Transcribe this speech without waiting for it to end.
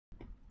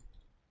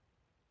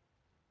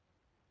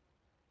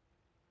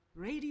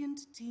Radiant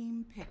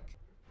team pick.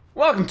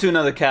 Welcome to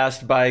another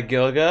cast by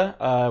Gilga.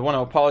 I want to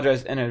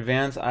apologize in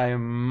advance. I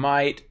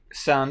might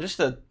sound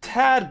just a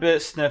tad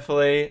bit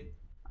sniffly.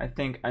 I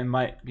think I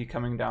might be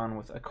coming down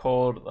with a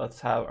cold. Let's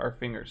have our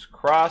fingers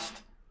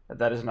crossed that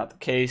that is not the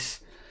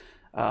case.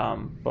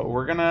 But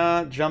we're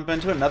gonna jump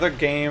into another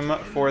game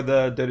for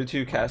the Dota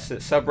 2 cast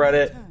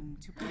subreddit.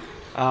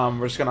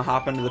 We're just gonna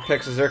hop into the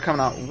picks as they're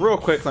coming out real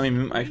quick. Let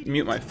me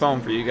mute my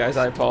phone for you guys.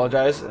 I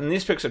apologize. And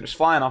these picks are just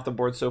flying off the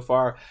board so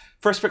far.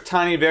 First pick,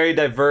 Tiny, very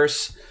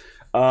diverse.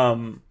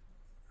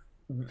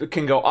 It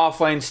can go off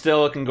lane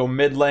still. It can go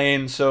mid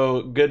lane.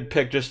 So good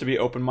pick just to be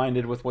open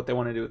minded with what they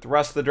want to do with the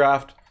rest of the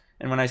draft.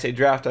 And when I say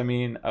draft, I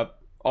mean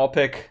all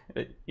pick.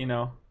 You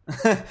know.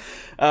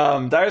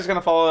 Dyer's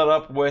gonna follow it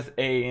up with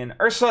an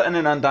Ursa and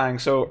an Undying.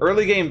 So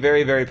early game,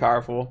 very very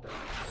powerful.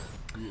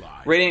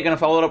 Radiant gonna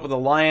follow it up with a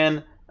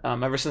Lion.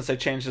 Ever since they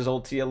changed his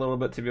ulti a little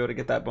bit to be able to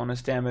get that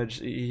bonus damage,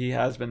 he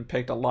has been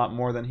picked a lot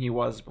more than he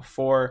was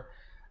before.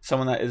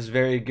 Someone that is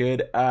very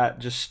good at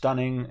just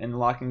stunning and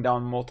locking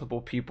down multiple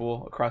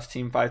people across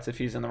team fights if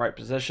he's in the right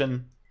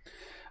position.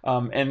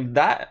 And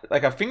that,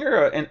 like a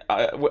finger,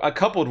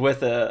 coupled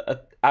with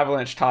a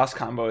avalanche toss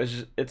combo,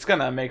 it's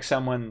gonna make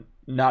someone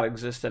not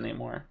exist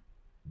anymore.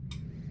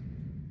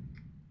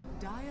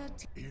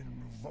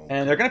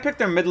 And they're going to pick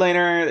their mid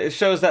laner. It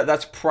shows that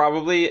that's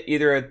probably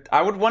either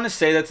I would want to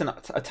say that's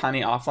a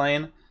Tiny off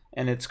lane,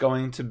 and it's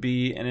going to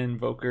be an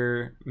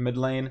Invoker mid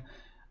lane.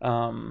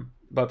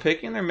 But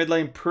picking their mid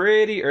lane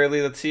pretty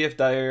early. Let's see if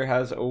Dyer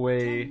has a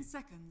way 10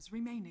 seconds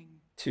remaining.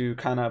 To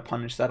kind of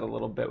punish that a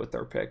little bit with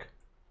their pick.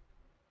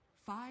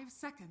 5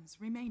 seconds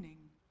remaining.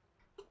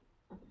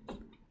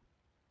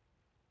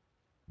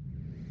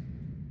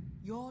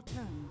 Your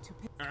turn to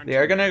pick. They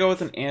are going to go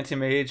with an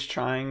anti-mage,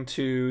 trying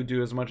to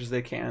do as much as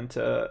they can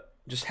to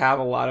just have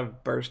a lot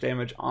of burst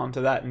damage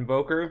onto that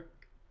Invoker.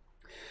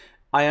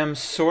 I am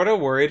sort of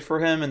worried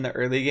for him in the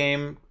early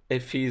game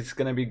if he's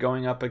going to be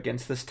going up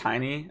against this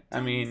Tiny.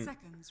 I mean,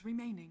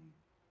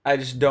 I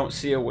just don't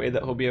see a way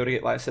that he'll be able to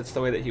get life sets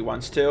the way that he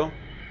wants to.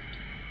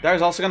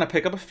 Dyer's also going to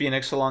pick up a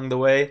Phoenix along the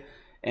way.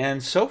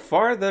 And so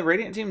far, the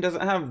Radiant team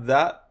doesn't have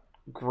that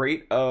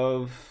great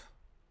of...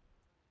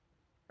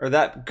 or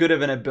that good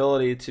of an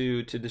ability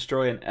to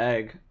destroy an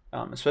egg,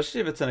 especially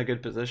if it's in a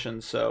good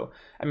position. So,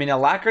 I mean,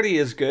 Alacrity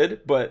is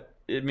good, but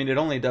I mean, it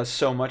only does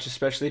so much,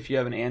 especially if you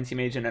have an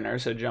anti-mage and an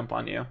Ursa jump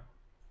on you.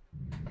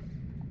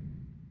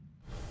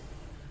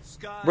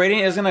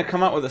 Radiant is going to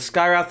come out with a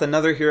Skywrath,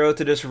 another hero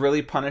to just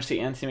really punish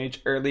the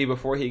anti-mage early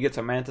before he gets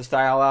a Manta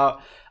style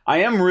out. I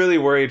am really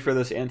worried for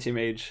this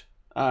anti-mage.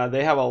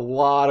 They have a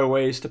lot of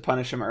ways to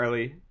punish him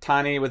early.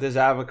 Tiny with his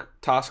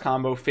toss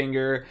combo,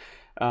 Finger.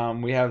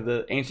 We have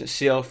the Ancient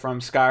Seal from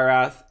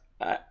Skywrath.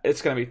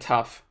 It's going to be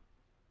tough.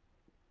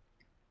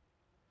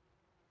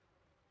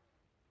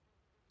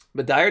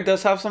 But Dyer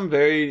does have some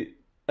very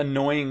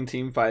annoying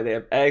team fight. They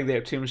have Egg, they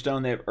have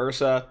Tombstone, they have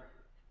Ursa.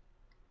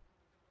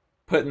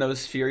 Putting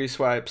those Fury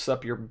Swipes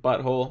up your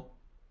butthole.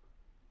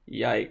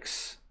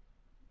 Yikes.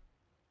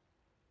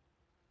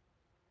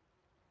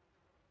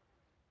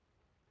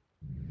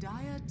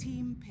 Dyer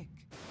team pick.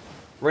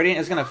 Radiant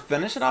is going to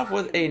finish it off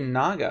with a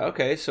Naga.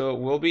 Okay, so it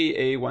will be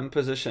a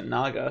one-position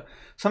Naga.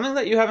 Something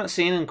that you haven't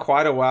seen in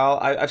quite a while.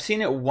 I've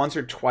seen it once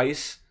or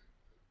twice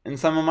in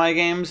some of my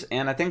games,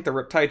 and I think the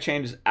Riptide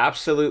change is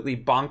absolutely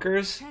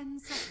bonkers.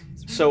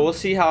 So we'll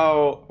see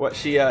what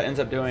she ends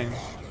up doing.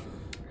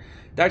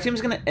 Dyer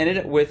team's going to end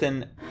it with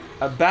an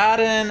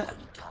Abaddon,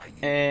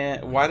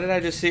 and why did I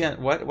just see it?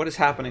 What is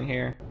happening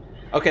here?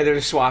 Okay, they're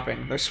just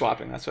swapping. They're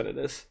swapping. That's what it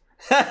is.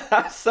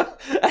 So,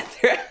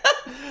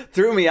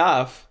 threw me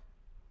off.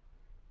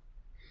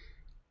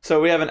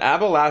 So we have an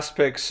Abba last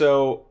pick,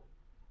 so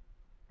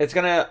it's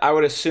gonna, I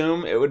would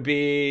assume it would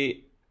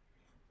be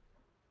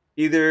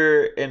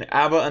either an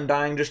Abba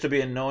Undying just to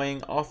be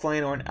annoying off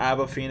lane or an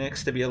Abba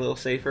Phoenix to be a little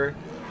safer.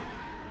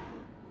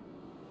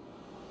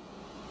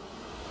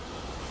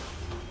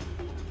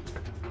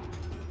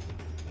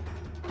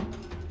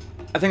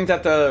 I think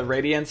that the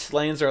Radiance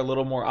lanes are a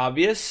little more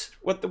obvious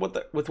with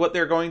what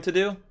they're going to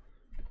do.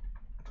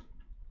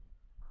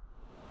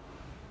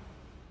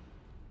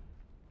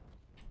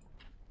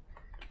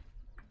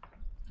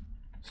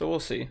 So we'll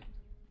see.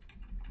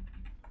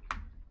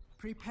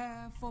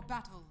 Prepare for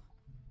battle.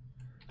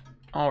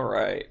 All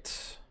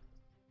right.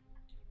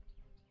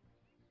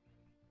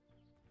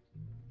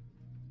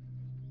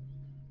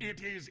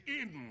 It is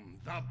in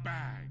the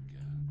bag.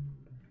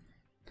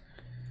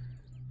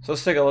 So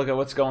let's take a look at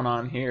what's going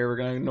on here. We're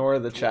going to ignore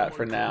the chat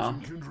for now.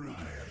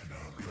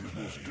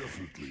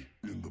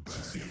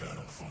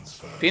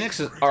 Phoenix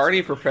is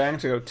already preparing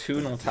to go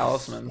 2 null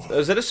talismans.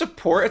 Is it a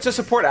support? It's a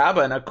support Abba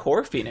and a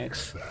core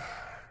Phoenix.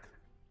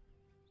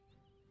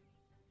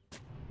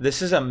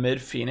 This is a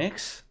mid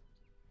Phoenix?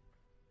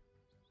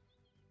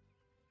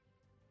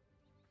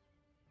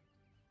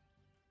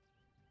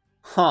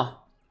 Huh.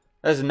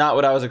 That is not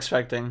what I was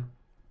expecting.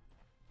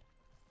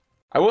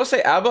 I will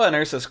say Abba and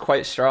Ursa is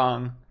quite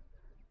strong.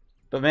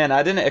 But man,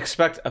 I didn't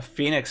expect a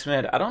Phoenix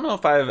mid. I don't know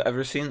if I've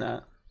ever seen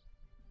that.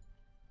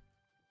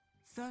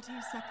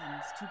 30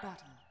 seconds to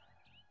battle.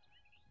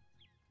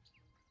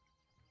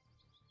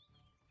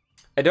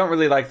 I don't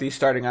really like these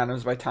starting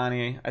items by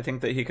Tiny. I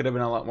think that he could have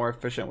been a lot more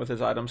efficient with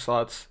his item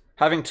slots.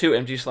 Having 2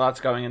 empty slots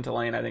going into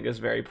lane, I think, is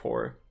very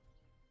poor.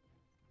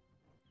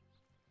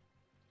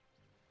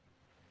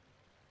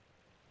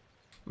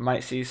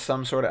 Might see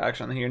some sort of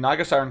action here.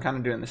 Naga Siren kind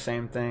of doing the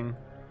same thing.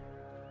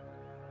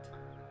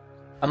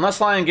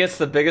 Unless Lion gets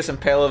the biggest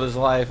impale of his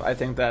life, I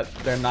think that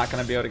they're not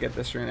going to be able to get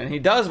this rune. And he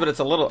does, but it's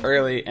a little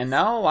early. And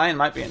now Lion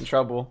might be in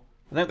trouble.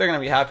 I think they're going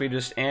to be happy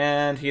just...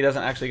 And he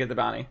doesn't actually get the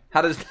bounty.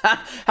 How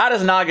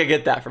does Naga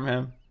get that from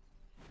him?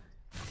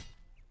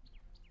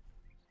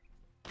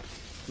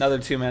 Another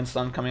 2-man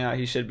stun coming out.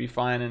 He should be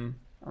fine. And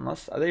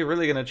unless... Are they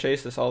really going to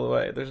chase this all the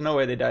way? There's no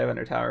way they dive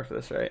under tower for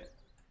this, right?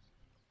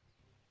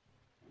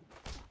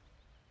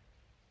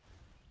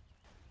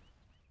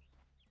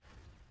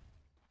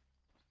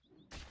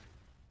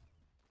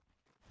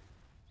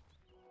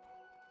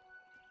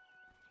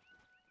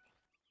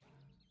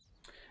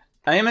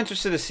 I am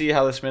interested to see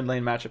how this mid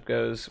lane matchup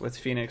goes with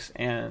Phoenix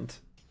and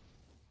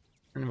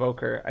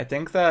Invoker. I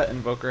think that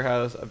Invoker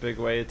has a big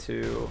way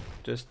to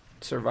just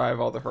survive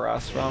all the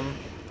harass from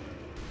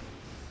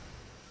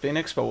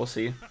Phoenix, but we'll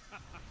see.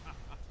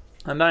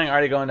 Undying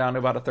already going down to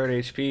about a 3rd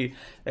HP.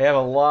 They have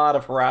a lot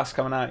of harass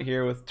coming out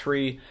here with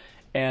Tree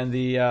and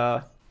the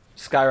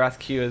Skywrath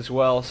Q as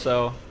well,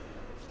 so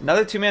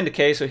another 2-man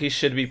decay, so he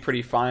should be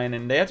pretty fine.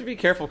 And they have to be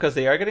careful because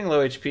they are getting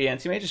low HP.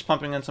 Anti-mage is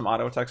pumping in some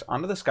auto attacks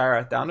onto the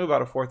Skywrath, down to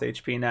about a 4th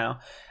HP now.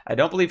 I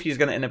don't believe he's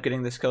going to end up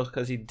getting this kill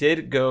because he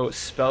did go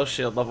Spell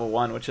Shield level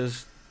 1, which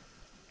is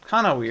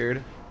kind of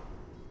weird.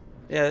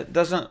 Yeah, it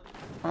doesn't...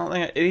 I don't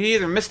think... He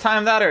either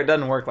mistimed that or it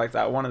doesn't work like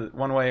that,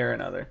 one way or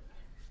another.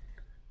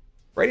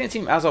 Radiant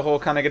team as a whole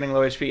kind of getting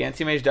low HP.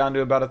 Anti-mage down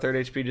to about a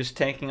 3rd HP, just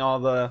tanking all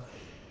the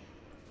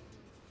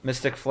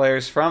Mystic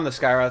Flares from the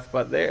Skywrath,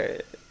 but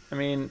they're... I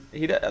mean,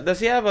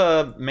 does he have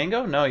a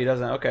mango? No, he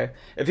doesn't. Okay.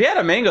 If he had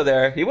a mango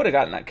there, he would have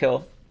gotten that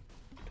kill.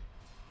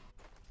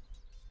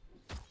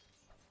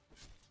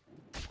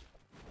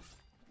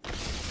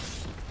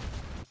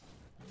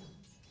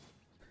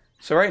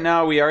 So right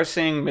now we are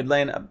seeing mid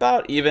lane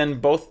about even.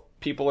 Both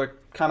people are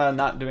kind of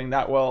not doing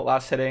that well at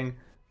last hitting.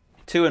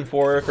 2 and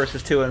 4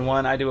 versus 2 and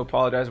 1. I do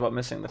apologize about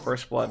missing the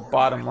first blood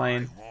bottom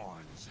lane.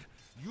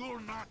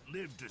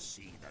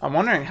 I'm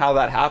wondering how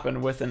that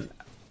happened with an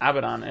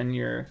Abaddon in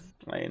your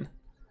lane.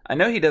 I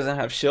know he doesn't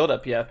have shield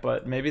up yet,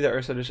 but maybe the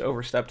Ursa just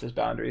overstepped his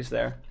boundaries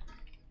there.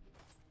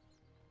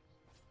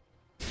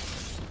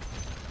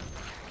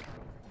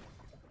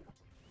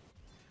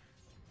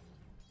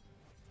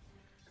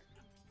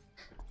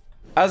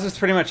 As with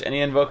pretty much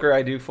any Invoker,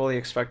 I do fully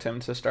expect him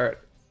to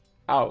start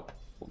out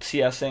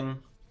CSing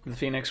the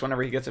Phoenix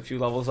whenever he gets a few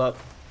levels up.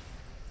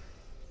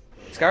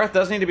 Skywrath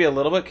does need to be a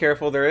little bit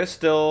careful. There is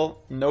still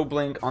no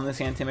blink on this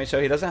anti-mage,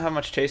 so he doesn't have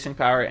much chasing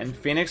power, and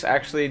Phoenix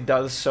actually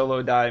does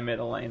solo die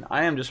middle lane.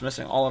 I am just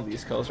missing all of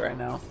these kills right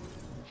now.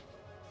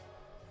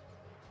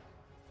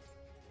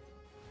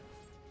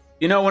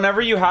 You know,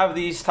 whenever you have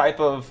these type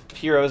of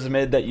heroes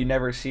mid that you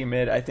never see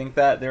mid, I think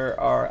that there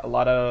are a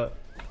lot of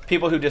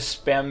people who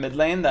just spam mid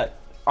lane that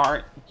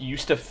aren't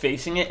used to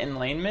facing it in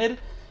lane mid,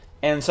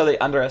 and so they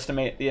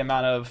underestimate the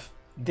amount of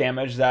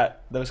damage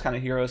that those kind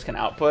of heroes can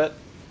output.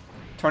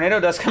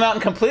 Tornado does come out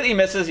and completely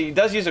misses. He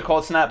does use a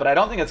cold snap, but I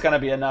don't think it's going to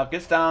be enough.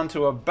 Gets down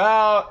to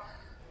about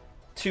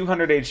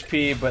 200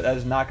 HP, but that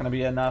is not going to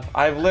be enough.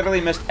 I've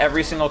literally missed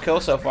every single kill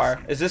so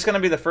far. Is this going to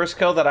be the first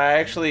kill that I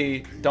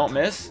actually don't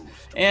miss?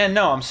 And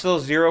no, I'm still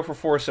 0 for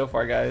 4 so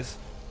far, guys.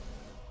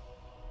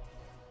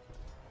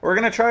 We're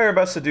going to try our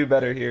best to do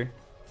better here.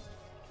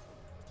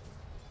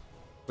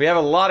 We have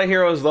a lot of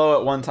heroes low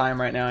at one time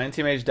right now.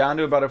 Anti-mage down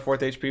to about a 4th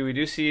HP. We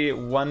do see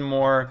one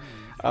more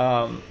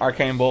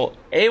Arcane Bolt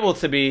able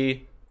to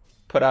be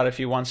put out if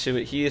he wants to,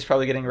 but he is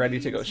probably getting ready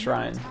to go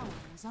Shrine.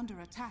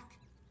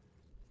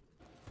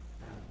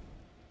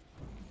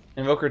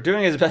 Invoker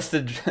doing his best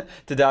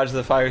to dodge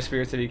the fire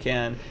spirits if he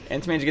can.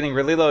 Anti-mage getting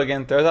really low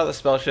again, throws out the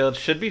spell shield,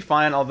 should be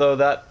fine, although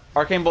that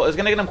Arcane Bolt is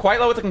going to get him quite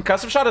low with a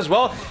concussive shot as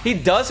well. He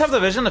does have the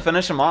vision to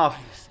finish him off.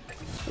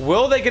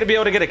 Will they be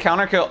able to get a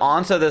counter kill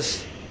onto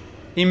this?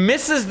 He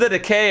misses the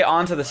decay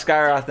onto the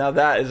Skywrath. Now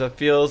that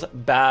feels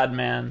bad,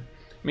 man.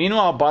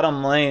 Meanwhile,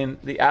 bottom lane,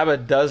 the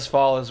Abbot does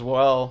fall as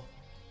well.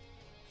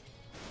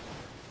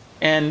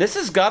 And this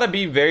has got to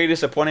be very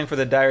disappointing for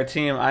the Dire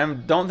team. I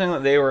don't think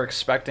that they were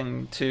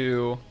expecting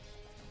to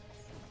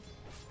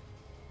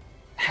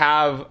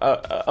have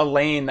a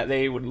lane that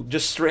they would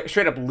just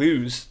straight up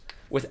lose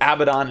with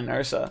Abaddon and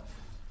Ursa.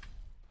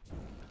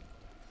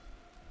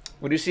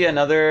 We do see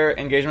another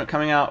engagement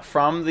coming out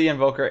from the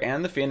Invoker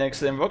and the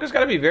Phoenix. The Invoker's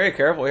got to be very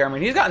careful here. I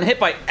mean, he's gotten hit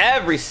by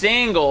every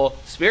single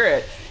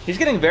spirit. He's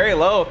getting very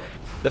low.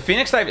 The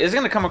Phoenix type is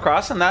going to come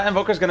across, and that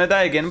Invoker's going to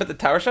die again, but the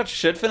Tower Shot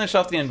should finish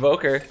off the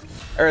Invoker,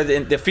 or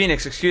the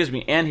Phoenix, excuse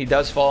me, and he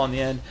does fall in the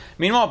end.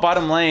 Meanwhile,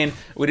 bottom lane,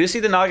 we do see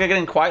the Naga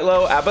getting quite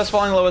low. Abba's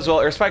falling low as well.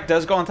 Urspike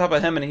does go on top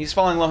of him, and he's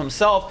falling low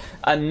himself.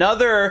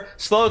 Another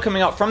slow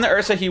coming out from the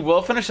Ursa. He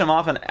will finish him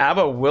off, and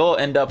Abba will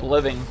end up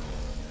living.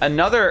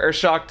 another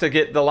Earthshock to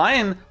get the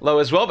Lion low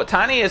as well, but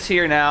Tiny is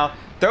here now.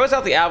 Throws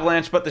out the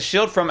Avalanche, but the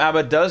shield from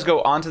Abba does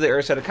go onto the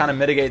Ursa to kind of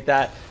mitigate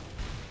that.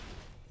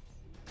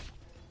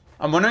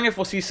 I'm wondering if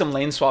we'll see some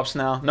lane swaps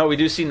now. No, we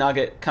do see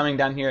Nugget coming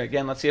down here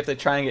again. Let's see if they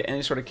try and get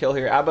any sort of kill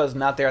here. Abba is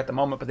not there at the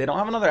moment, but they don't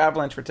have another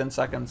Avalanche for 10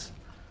 seconds.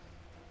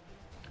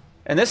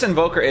 And this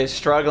Invoker is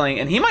struggling,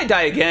 and he might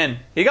die again.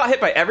 He got hit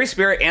by every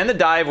Spirit and the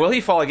dive. Will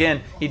he fall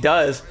again? He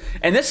does.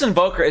 And this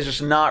Invoker is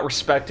just not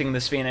respecting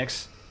this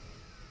Phoenix.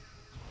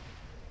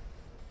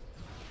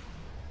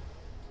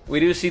 We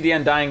do see the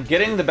Undying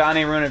getting the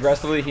Bounty Rune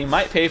aggressively. He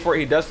might pay for it.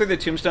 He does throw the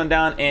Tombstone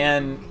down,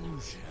 and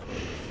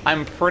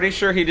I'm pretty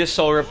sure he just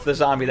soul ripped the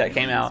zombie that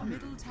came out.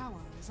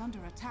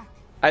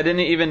 I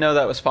didn't even know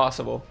that was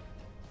possible.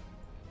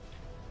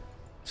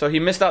 So he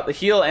missed out the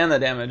heal and the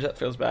damage. That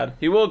feels bad.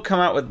 He will come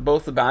out with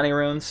both the Bounty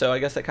Runes, so I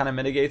guess that kind of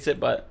mitigates it,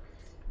 but...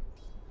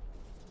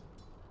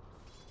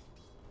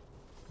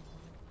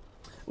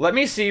 Let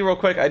me see real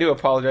quick. I do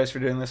apologize for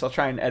doing this. I'll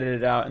try and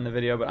edit it out in the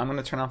video, but I'm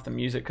going to turn off the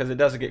music because it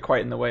does get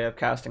quite in the way of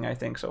casting, I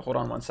think. So hold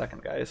on 1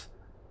 second, guys.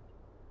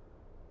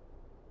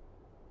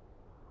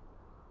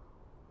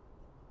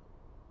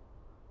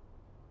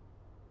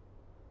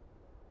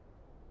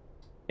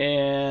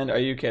 And are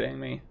you kidding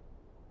me?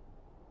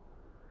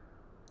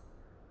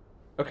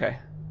 Okay.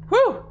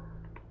 Whew!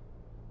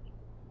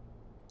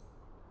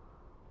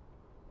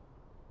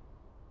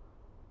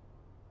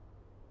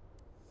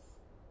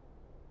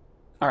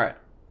 Alright.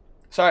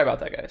 Sorry about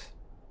that, guys.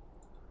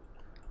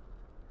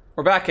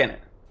 We're back in it.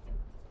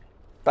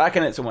 Back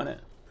in it to win it.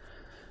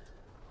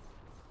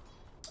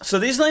 So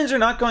these lanes are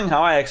not going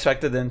how I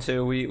expected them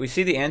to. We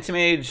see the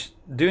anti-mage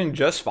doing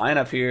just fine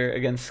up here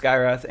against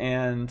Skywrath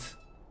and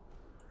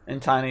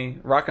Tiny.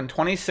 Rocking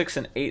 26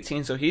 and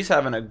 18, so he's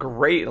having a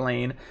great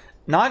lane.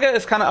 Naga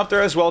is kind of up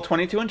there as well,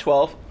 22 and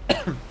 12.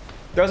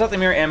 Throws out the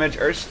mirror image.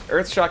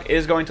 Earthshock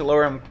is going to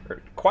lower him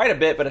quite a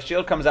bit, but a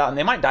shield comes out, and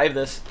they might dive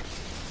this.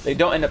 They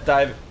don't end up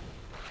diving.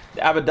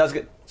 The Abbot does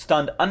get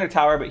stunned under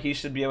tower, but he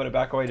should be able to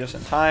back away just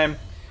in time.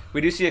 We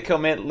do see a kill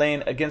mid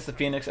lane against the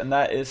Phoenix, and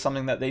that is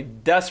something that they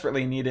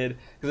desperately needed,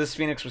 because this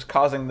Phoenix was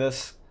causing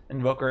this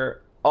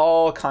Invoker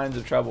all kinds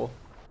of trouble.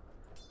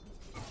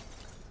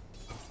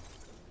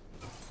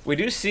 We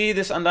do see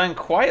this Undying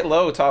quite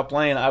low top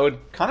lane. I would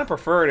kind of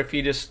prefer it if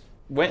he just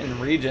went in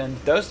regen.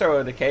 Does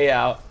throw a decay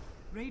out.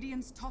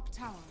 Radiant's top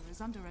tower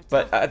is under attack.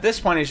 But at this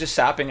point, he's just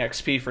sapping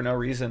XP for no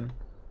reason.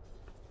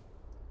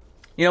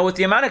 You know, with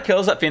the amount of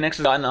kills that Phoenix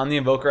has gotten on the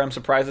Invoker, I'm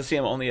surprised to see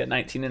him only at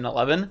 19 and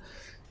 11.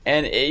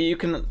 And you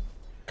can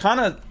kind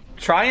of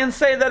try and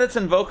say that it's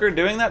Invoker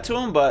doing that to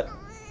him, but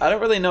I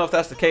don't really know if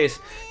that's the case.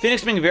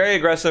 Phoenix being very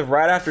aggressive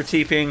right after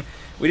TPing.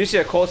 We do see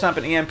a Cold Snap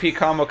and EMP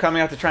combo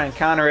coming out to try and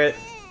counter it.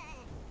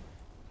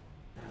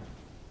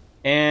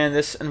 And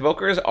this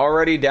Invoker is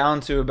already down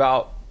to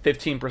about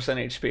 15%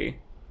 HP.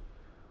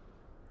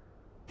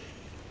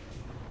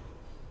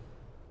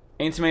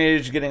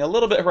 Anti-mage getting a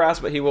little bit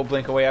harassed, but he will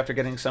blink away after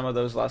getting some of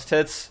those last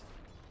hits.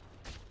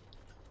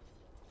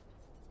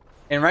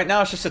 And right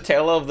now it's just a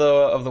tale of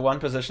the one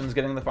positions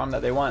getting the farm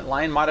that they want.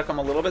 Lion might have come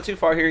a little bit too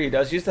far here. He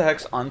does use the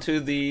Hex onto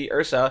the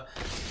Ursa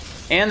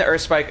and the Earth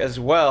Spike as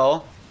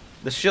well.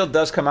 The shield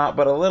does come out,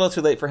 but a little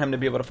too late for him to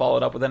be able to follow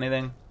it up with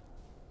anything.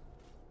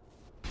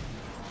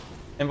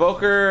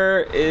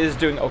 Invoker is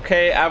doing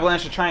okay.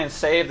 Avalanche to try and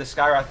save the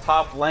Skywrath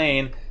top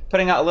lane,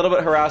 putting out a little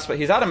bit harassed, but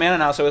he's out of mana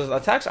now, so his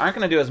attacks aren't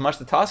going to do as much.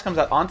 The toss comes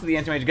out onto the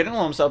anti-mage, getting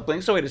low himself,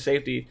 blinks away to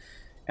safety,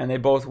 and they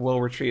both will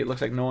retreat. It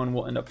looks like no one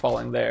will end up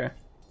falling there.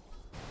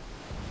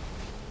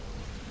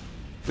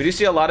 We do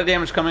see a lot of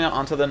damage coming out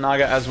onto the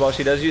Naga as well.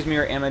 She does use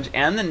Mirror Image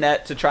and the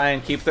Net to try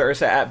and keep the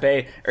Ursa at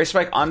bay. Earth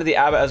Spike onto the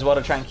Abba as well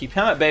to try and keep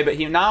him at bay, but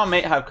he now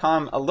may have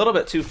come a little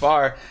bit too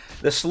far.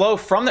 The slow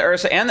from the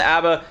Ursa and the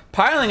Abba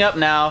piling up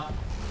now.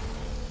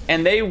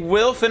 And they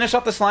will finish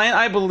off this line,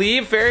 I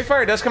believe. Fairy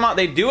Fire does come out.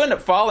 They do end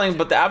up falling,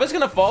 but the Abba's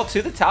going to fall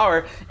to the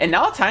tower. And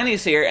now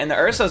Tiny's here, and the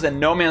Ursa's in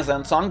no man's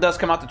land. Song does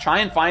come out to try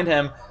and find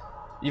him.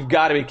 You've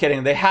got to be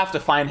kidding. They have to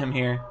find him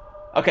here.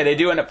 Okay, they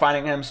do end up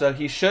finding him, so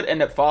he should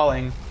end up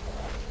falling.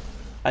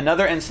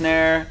 Another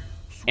Ensnare,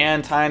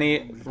 and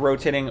Tiny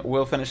rotating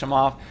will finish him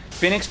off.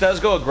 Phoenix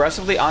does go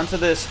aggressively onto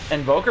this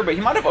Invoker, but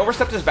he might have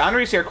overstepped his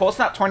boundaries here. Cold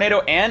Snap,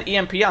 Tornado, and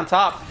EMP on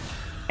top.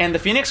 And the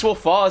Phoenix will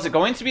fall. Is it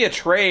going to be a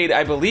trade?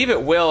 I believe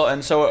it will,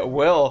 and so it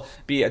will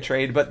be a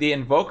trade. But the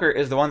Invoker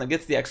is the one that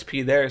gets the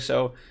XP there,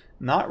 so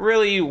not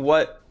really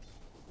what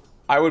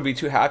I would be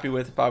too happy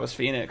with if I was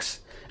Phoenix.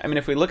 I mean,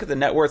 if we look at the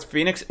net worth,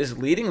 Phoenix is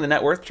leading the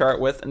net worth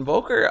chart with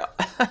Invoker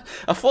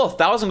a full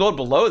 1,000 gold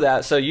below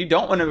that, so you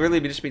don't want to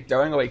really just be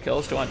throwing away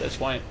kills to him at this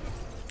point.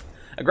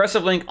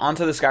 Aggressive Link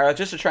onto the Skywrath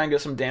just to try and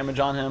get some damage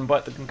on him,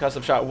 but the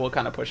concussive shot will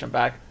kind of push him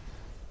back.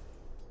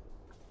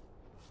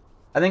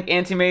 I think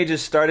Anti-Mage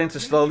is starting to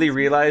slowly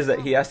realize that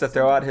he has to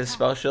throw out his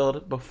spell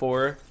shield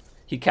before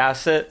he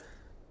casts it,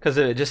 because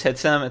if it just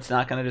hits him, it's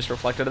not going to just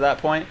reflect it at that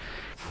point.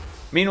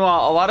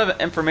 Meanwhile, a lot of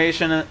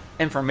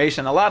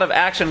a lot of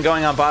action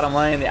going on bottom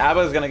lane. The Abba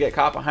is going to get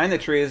caught behind the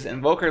trees.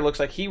 Invoker looks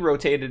like he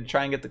rotated to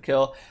try and get the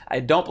kill. I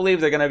don't believe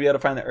they're going to be able to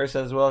find the Ursa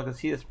as well because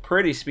he is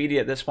pretty speedy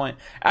at this point.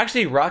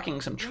 Actually rocking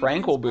some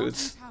tranquil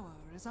boots.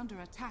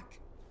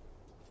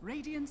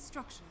 Radiant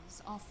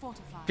structures are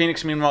fortified.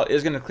 Phoenix, meanwhile,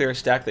 is going to clear a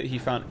stack that he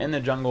found in the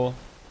jungle.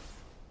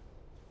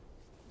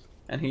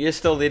 And he is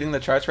still leading the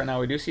charts right now.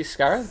 We do see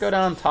Skyreth go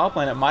down top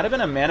lane. It might have been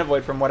a mana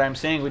void from what I'm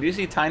seeing. We do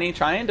see Tiny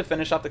trying to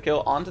finish off the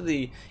kill onto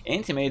the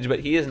anti-mage,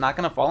 but he is not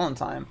going to fall in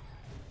time.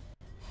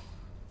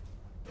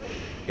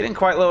 Getting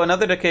quite low.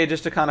 Another decay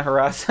just to kind of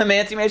harass him.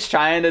 Anti-mage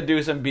trying to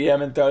do some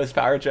BM and throw his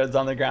power treads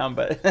on the ground,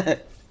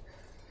 but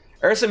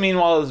Ursa,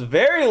 meanwhile, is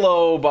very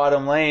low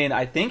bottom lane.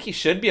 I think he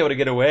should be able to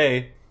get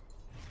away.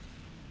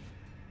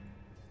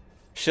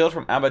 Shield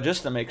from Abba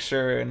just to make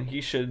sure, and he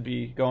should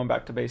be going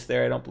back to base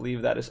there. I don't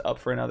believe that is up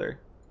for another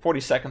 40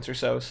 seconds or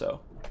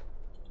so.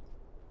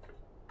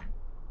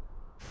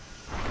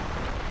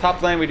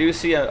 Top lane, we do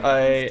see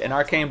an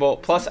Arcane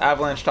Bolt plus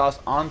Avalanche Toss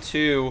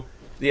onto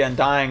the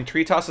Undying.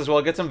 Tree Toss as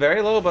well gets him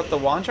very low, but the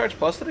Wand Charge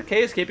plus the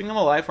Decay is keeping him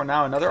alive for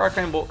now. Another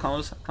Arcane Bolt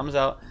comes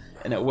out,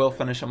 and it will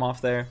finish him off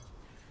there.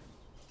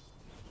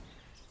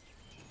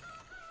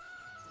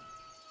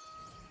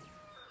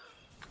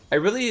 I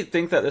really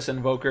think that this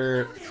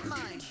Invoker,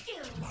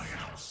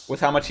 with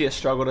how much he has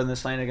struggled in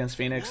this lane against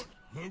Phoenix,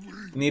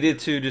 needed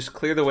to just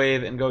clear the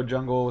wave and go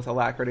jungle with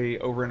alacrity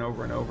over and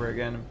over and over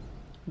again.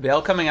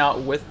 Bale coming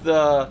out with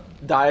the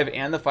dive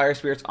and the Fire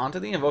Spirits onto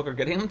the Invoker,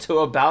 getting him to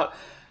about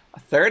a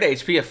third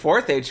HP, a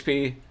fourth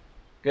HP.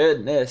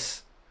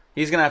 Goodness.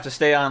 He's going to have to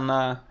stay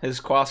on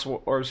his Quas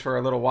Orbs for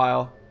a little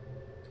while.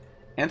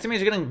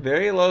 Anti-Mage getting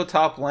very low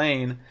top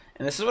lane.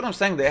 And this is what I'm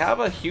saying. They have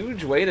a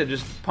huge way to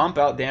just pump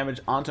out damage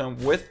onto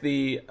him with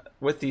the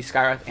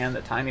Skywrath and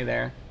the Tiny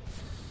there.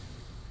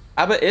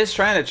 Abba is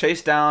trying to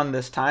chase down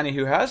this Tiny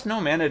who has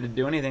no mana to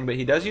do anything, but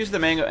he does use the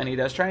Mango and he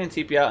does try and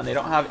TP out, and they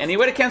don't have any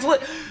way to cancel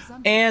it.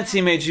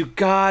 Anti-Mage, you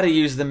gotta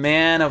use the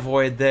Mana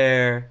Void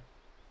there.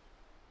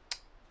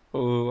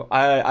 Ooh,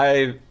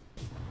 I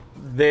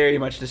very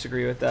much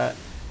disagree with that.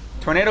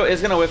 Tornado is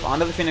going to whiff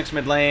onto the Phoenix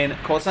mid lane.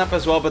 Cold Snap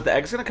as well, but the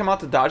Egg's going to come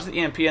out to dodge the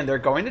EMP, and they're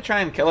going to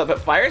try and kill it. But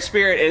Fire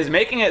Spirit is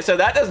making it so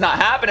that does not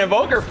happen.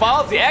 Invoker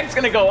falls, the Egg's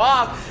going to go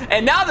off,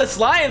 and now this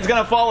Lion's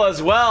going to fall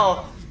as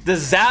well.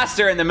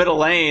 Disaster in the middle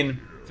lane.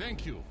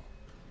 Thank you.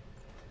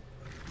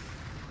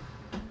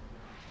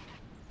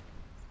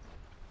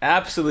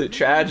 Absolute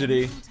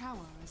tragedy.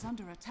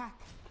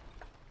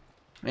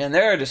 Man,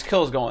 there are just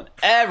kills going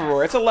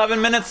everywhere. It's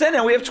 11 minutes in,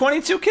 and we have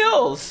 22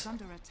 kills.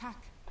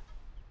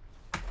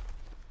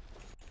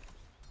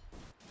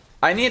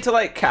 I need to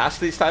like cast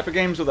these type of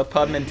games with a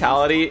pub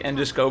mentality and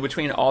just go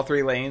between all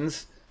three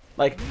lanes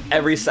like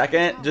every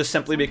second, just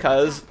simply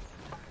because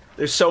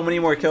there's so many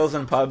more kills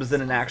in pubs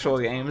than in actual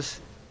games.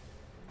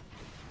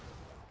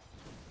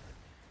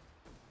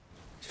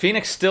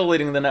 Phoenix still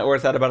leading the net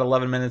worth at about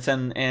 11 minutes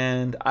in,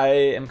 and I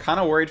am kind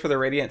of worried for the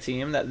Radiant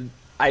team. That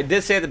I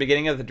did say at the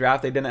beginning of the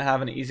draft they didn't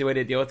have an easy way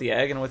to deal with the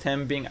Egg, and with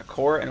him being a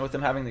core and with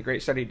him having the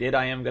great start he did,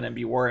 I am going to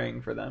be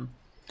worrying for them.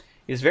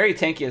 He's very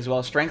tanky as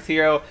well. Strength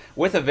hero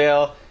with a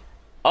Veil.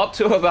 Up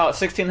to about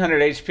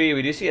 1600 HP.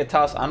 We do see a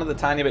toss onto the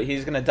Tiny, but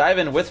he's going to dive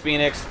in with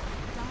Phoenix.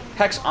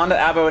 Hex onto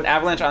Abba and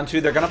Avalanche on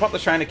 2. They're going to pop the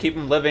Shrine to keep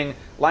him living.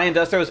 Lion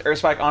does throw his Earth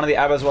Spike onto the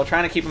Abba as well,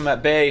 trying to keep him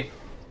at bay.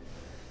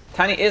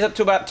 Tiny is up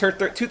to about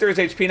 2/3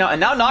 HP now,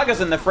 and now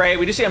Naga's in the fray.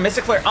 We do see a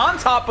Mystic Flare on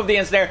top of the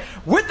Ensnare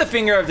with the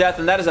Finger of Death,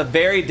 and that is a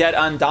very dead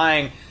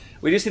Undying.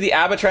 We do see the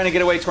Abba trying to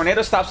get away.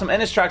 Tornado stops him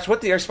in his tracks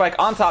with the Earth Spike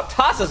on top.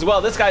 Toss as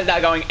well. This guy's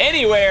not going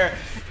anywhere.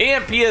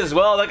 EMP as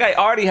well. That guy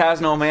already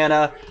has no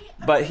mana.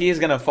 But he's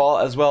going to fall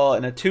as well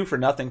in a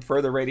 2-for-0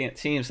 for the Radiant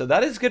team. So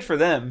that is good for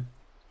them.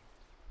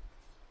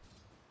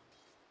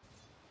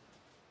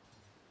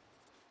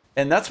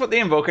 And that's what the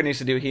Invoker needs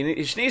to do. He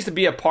needs to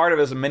be a part of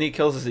as many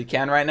kills as he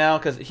can right now,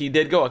 because he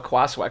did go a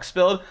Quaswex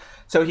build.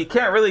 So he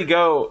can't really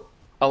go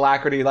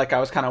Alacrity like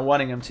I was kind of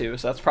wanting him to.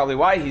 So that's probably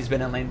why he's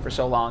been in lane for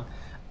so long.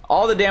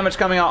 All the damage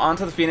coming out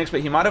onto the Phoenix, but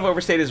he might have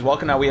overstayed his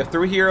welcome. Now we have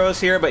 3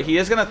 heroes here, but he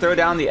is going to throw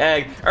down the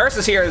Egg.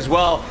 Ursa's here as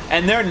well,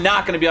 and they're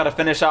not going to be able to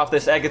finish off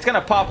this Egg. It's going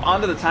to pop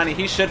onto the Tiny.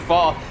 He should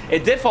fall.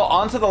 It did fall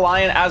onto the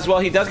Lion as well.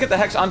 He does get the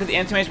Hex onto the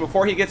Anti-Mage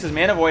before he gets his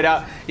Mana Void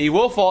out. He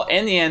will fall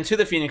in the end to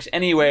the Phoenix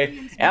anyway,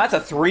 and that's a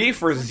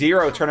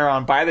 3-for-0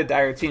 turnaround by the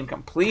Dire team,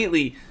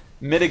 completely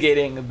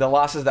mitigating the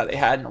losses that they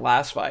had in the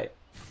last fight.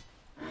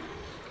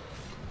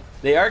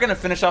 They are going to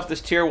finish off this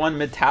tier 1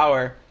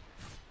 mid-tower.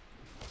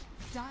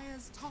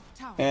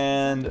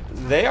 And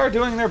they are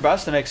doing their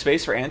best to make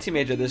space for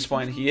Anti-Mage at this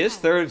point. He is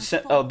third,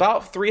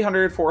 about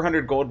 300,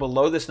 400 gold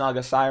below this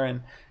Naga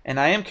Siren. And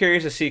I am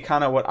curious to see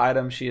kind of what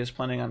item she is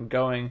planning on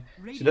going.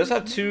 She does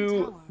have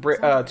two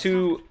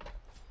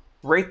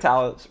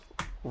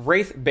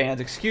Wraith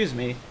bands, excuse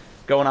me,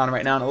 going on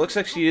right now. And it looks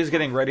like she is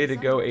getting ready to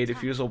go a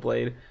Diffusal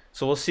Blade.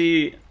 So we'll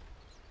see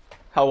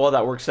how well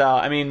that works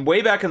out. I mean,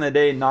 way back in the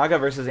day, Naga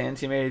versus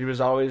Anti-Mage was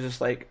always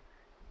just like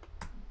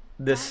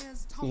this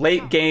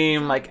late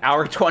game, like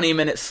hour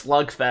 20-minute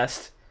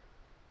slugfest.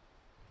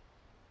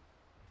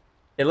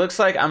 It looks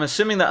like, I'm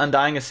assuming that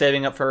Undying is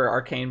saving up for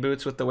Arcane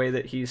Boots with the way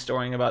that he's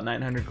storing about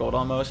 900 gold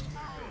almost.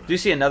 Do you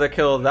see another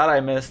kill that I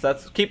missed?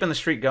 That's keeping the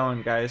streak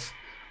going, guys.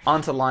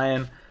 Onto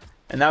Lion.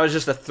 And that was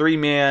just a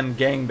 3-man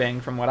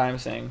gangbang from what I'm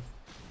seeing.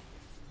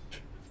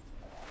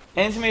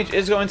 Anti-mage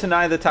is going to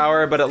deny the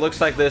tower, but it looks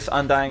like this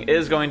Undying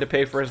is going to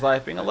pay for his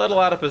life, being a little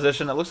out of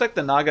position. It looks like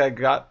the Naga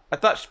got... I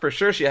thought for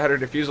sure she had her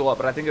diffusal up,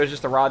 but I think it was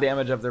just the raw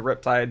damage of the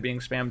Riptide being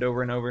spammed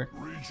over and over.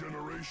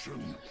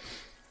 Regeneration.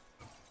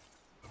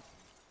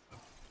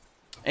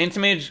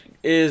 Anti-mage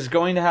is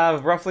going to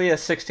have roughly a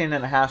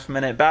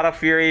 16.5-minute Battle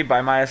Fury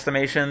by my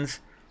estimations.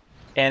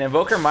 And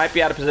Invoker might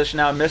be out of position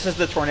now. Misses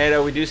the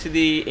Tornado. We do see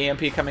the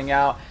EMP coming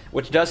out,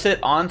 which does hit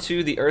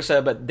onto the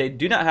Ursa, but they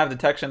do not have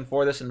detection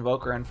for this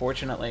Invoker,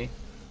 unfortunately.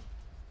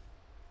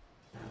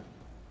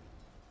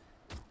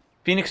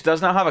 Phoenix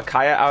does not have a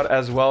Kaya out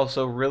as well,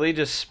 so really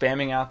just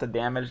spamming out the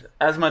damage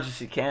as much as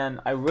he can.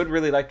 I would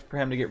really like for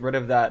him to get rid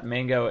of that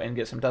Mango and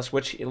get some dust,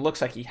 which it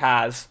looks like he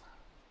has.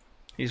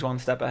 He's one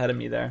step ahead of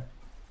me there.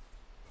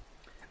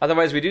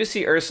 Otherwise, we do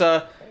see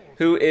Ursa,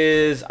 who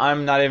is...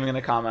 I'm not even going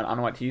to comment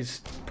on what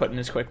he's putting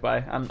his quick buy.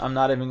 I'm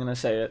not even going to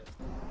say it.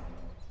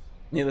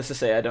 Needless to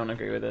say, I don't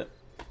agree with it.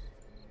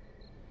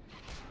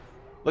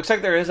 Looks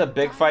like there is a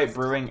big fight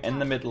brewing in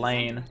the mid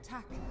lane.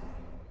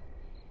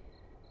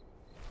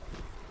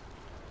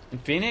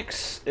 And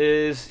Phoenix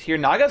is here.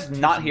 Naga's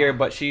not here,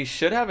 but she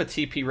should have a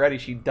TP ready.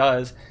 She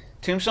does.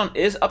 Tombstone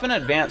is up in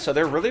advance, so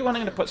they're really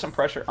wanting to put some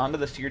pressure onto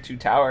this tier 2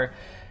 tower.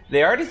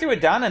 They already threw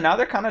it down, and now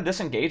they're kind of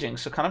disengaging,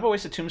 so kind of a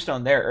waste of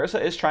Tombstone there.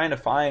 Ursa is trying to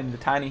find the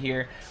Tiny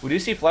here. We do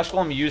see Flesh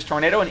Golem use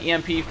Tornado and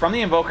EMP from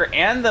the Invoker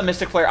and the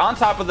Mystic Flare on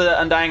top of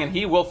the Undying, and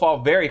he will fall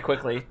very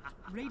quickly.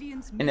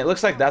 And it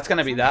looks like that's going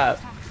to be that.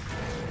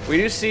 We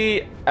do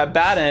see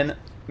Abaddon,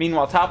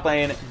 meanwhile top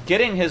lane,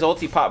 getting his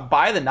ulti pop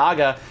by the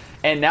Naga,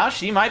 and now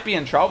she might be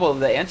in trouble.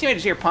 The anti-mage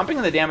is here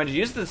pumping the damage,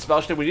 uses the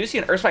spell shield. We do see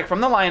an Earth Spike from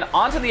the Lion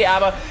onto the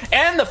Abba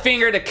and the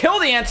Finger to kill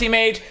the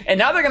anti-mage, and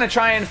now they're going to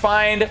try and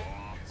find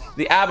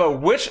the Abba,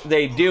 which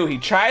they do. He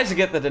tries to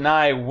get the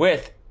deny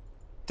with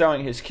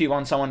throwing his Q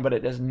on someone, but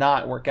it does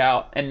not work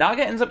out. And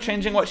Naga ends up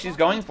changing what she's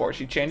going for.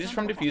 She changes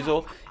from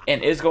Diffusal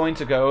and is going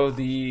to go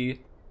the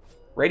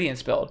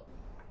Radiance build.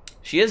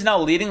 She is now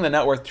leading the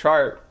net worth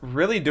chart,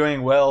 really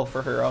doing well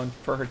for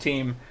her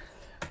team,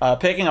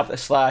 picking up the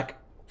slack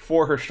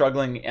for her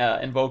struggling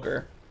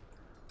Invoker.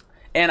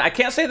 And I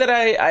can't say that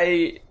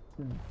I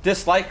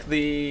dislike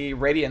the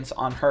Radiance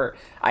on her.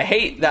 I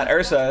hate that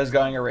Ursa is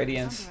going a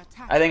Radiance.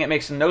 I think it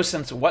makes no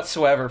sense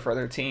whatsoever for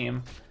their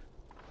team.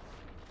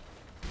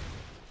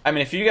 I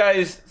mean, if you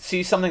guys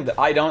see something that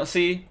I don't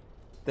see,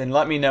 then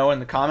let me know in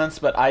the comments,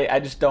 but I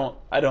just don't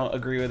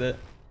agree with it.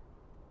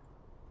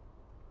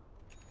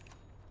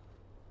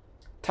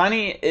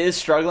 Tiny is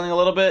struggling a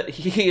little bit.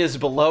 He is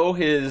below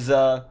his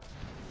own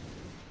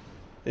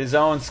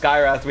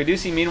Skywrath. We do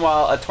see,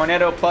 meanwhile, a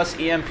Tornado plus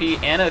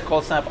EMP and a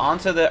Cold Snap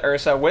onto the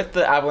Ursa with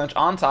the Avalanche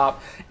on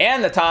top,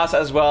 and the toss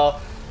as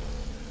well.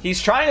 He's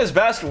trying his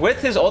best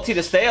with his ulti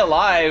to stay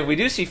alive. We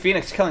do see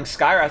Phoenix killing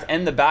Skywrath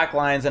in the back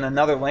lines in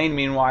another lane,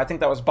 meanwhile. I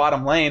think that was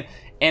bottom lane.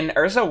 And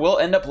Ursa will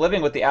end up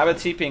living with the Abbot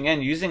TPing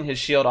in, using his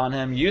shield on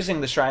him,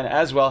 using the Shrine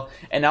as well.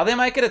 And now they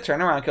might get a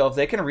turnaround kill. If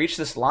they can reach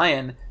this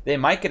Lion, they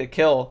might get a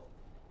kill.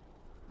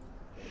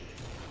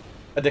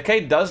 A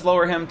Decay does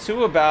lower him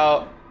to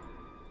about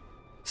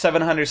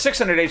 600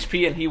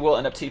 HP, and he will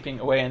end up TPing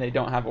away, and they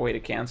don't have a way to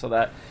cancel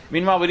that.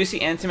 Meanwhile, we do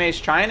see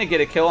Anti-Mage trying to get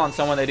a kill on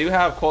someone. They do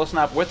have Cold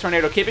Snap with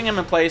Tornado, keeping him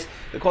in place.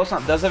 The Cold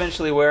Snap does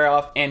eventually wear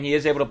off, and he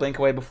is able to blink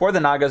away before the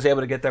Naga is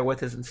able to get there with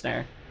his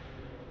Ensnare.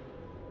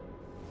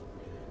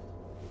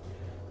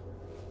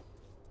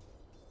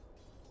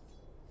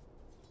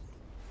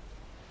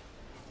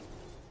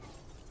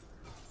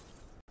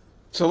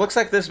 So it looks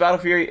like this Battle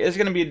Fury is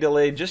going to be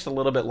delayed just a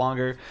little bit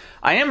longer.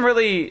 I'm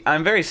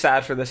very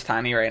sad for this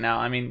Tiny right now.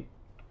 I mean,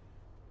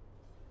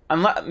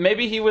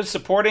 maybe he was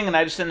supporting and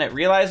I just didn't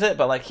realize it,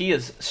 but like, he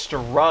is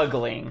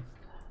struggling.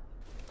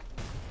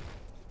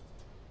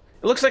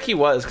 It looks like he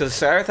was, because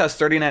Skywrath has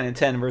 39 and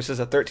 10 versus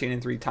a 13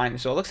 and 3 Tiny.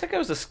 So it looks like it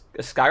was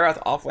a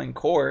Skywrath offlane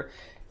core.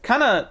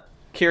 Kind of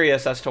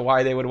curious as to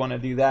why they would want to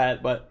do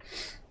that, but...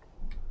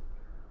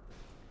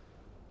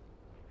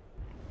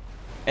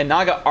 And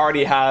Naga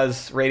already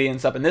has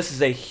Radiance up, and this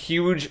is a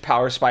huge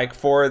power spike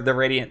for the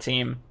Radiant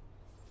team.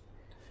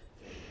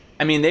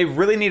 I mean, they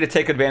really need to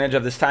take advantage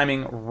of this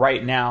timing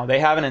right now. They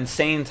have an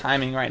insane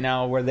timing right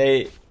now where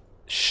they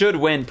should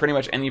win pretty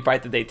much any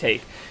fight that they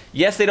take.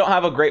 Yes, they don't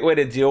have a great way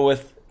to deal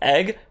with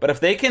egg, but if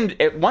they can...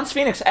 once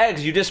Phoenix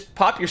eggs, you just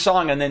pop your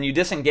song and then you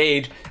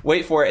disengage,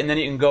 wait for it, and then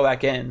you can go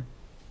back in.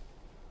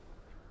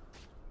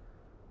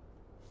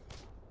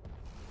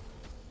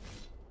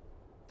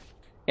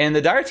 And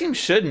the Dire team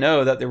should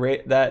know that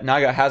that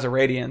Naga has a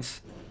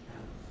Radiance.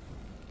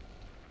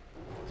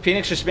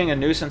 Phoenix just being a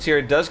nuisance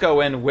here does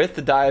go in with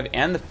the dive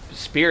and the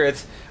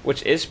spirits,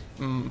 which is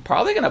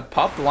probably going to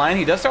pop the line.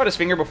 He does start his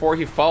finger before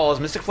he falls.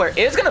 Mystic Flare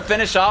is going to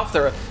finish off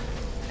the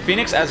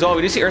Phoenix as well.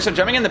 We do see Ursa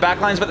jumping in the back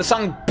lines, but the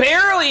Song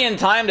barely in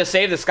time to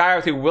save the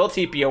Skywrath, who will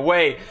TP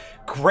away.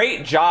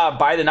 Great job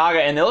by the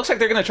Naga, and it looks like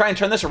they're going to try and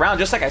turn this around.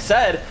 Just like I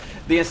said,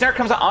 the ensnare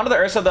comes out onto the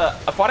Ursa. The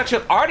aquatic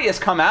shield already has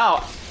come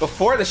out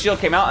before the shield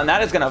came out, and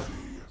that is going to,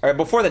 or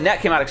before the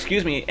net came out,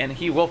 excuse me, and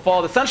he will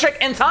fall. The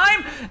Sunstrike in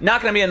time,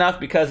 not going to be enough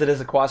because it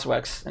is a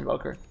Quaswex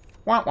Invoker.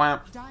 Womp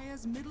womp.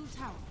 Dire's middle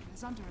tower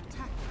is under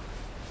attack.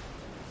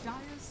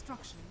 Dire's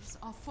structures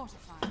are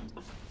fortified.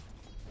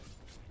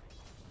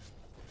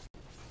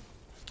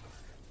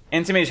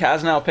 Anti-mage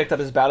has now picked up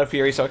his Battle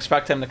Fury, so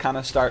expect him to kind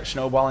of start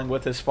snowballing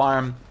with his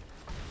farm.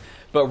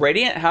 But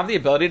Radiant have the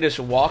ability to just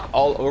walk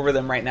all over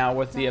them right now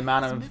with the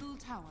amount of...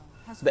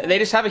 They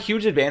just have a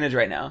huge advantage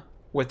right now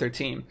with their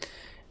team.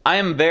 I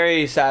am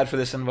very sad for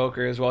this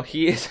Invoker as well.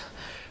 He is...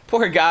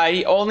 Poor guy,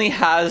 he only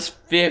has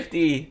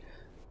 58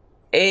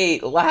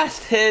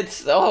 last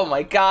hits. Oh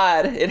my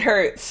god, it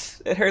hurts.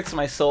 It hurts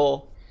my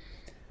soul.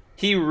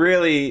 He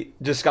really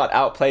just got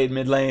outplayed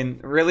mid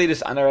lane. Really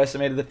just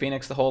underestimated the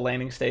Phoenix the whole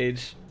laning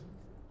stage.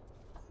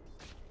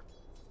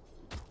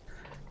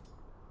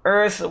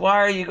 Earth, why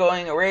are you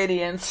going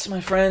Radiance,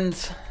 my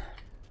friends?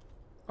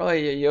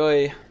 Oy, oy,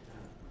 oy.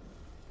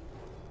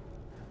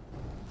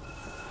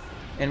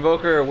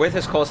 Invoker with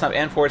his Cold Snap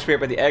and Force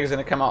Spirit, but the egg is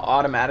going to come out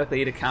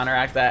automatically to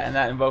counteract that, and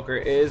that Invoker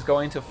is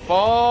going to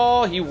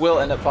fall. He will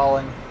end up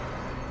falling.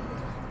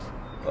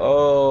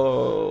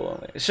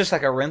 Oh, it's just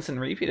like a rinse and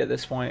repeat at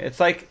this point.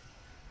 It's like,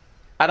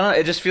 I don't know,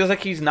 it just feels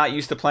like he's not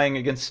used to playing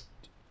against...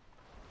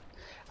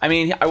 I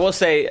mean, I will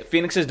say,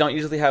 Phoenixes don't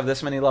usually have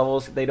this many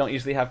levels. They don't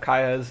usually have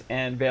Kayas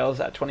and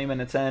Veils at 20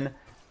 minutes in.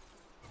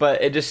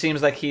 But it just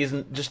seems like he's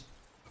just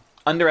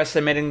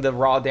underestimating the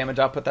raw damage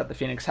output that the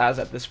Phoenix has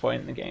at this point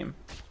in the game.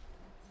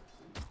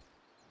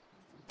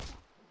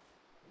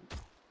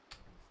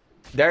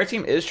 Their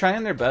team is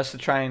trying their best to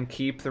try and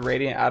keep the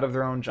Radiant out of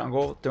their own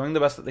jungle, doing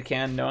the best that they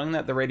can, knowing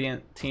that the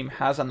Radiant team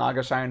has a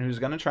Naga Siren who's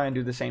going to try and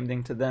do the same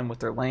thing to them with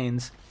their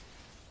lanes.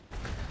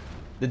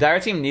 The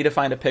Dire team need to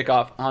find a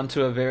pick-off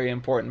onto a very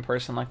important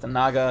person like the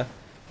Naga.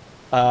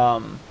 I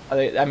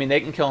mean, they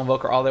can kill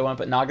Invoker all they want,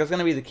 but Naga's going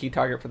to be the key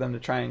target for them to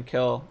try and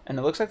kill. And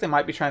it looks like they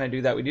might be trying to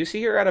do that. We do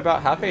see her at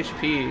about half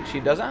HP.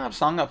 She doesn't have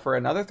Song up for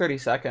another 30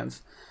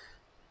 seconds.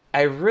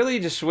 I really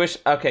just wish...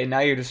 Okay, now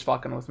you're just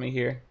fucking with me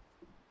here.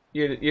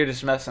 You're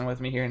just messing with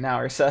me here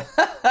now, Ursa.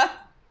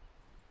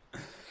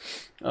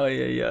 Oh,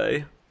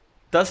 yeah.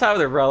 Does have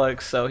the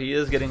relics, so he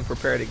is getting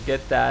prepared to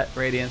get that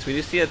Radiance. We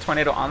do see a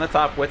Tornado on the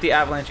top with the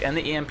Avalanche and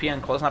the EMP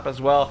and Cold Snap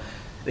as well.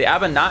 The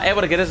Abba not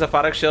able to get his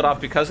Aphotic Shield off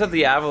because of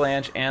the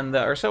Avalanche, and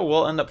the Ursa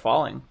will end up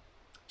falling.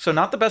 So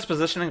not the best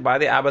positioning by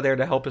the Abba there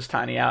to help his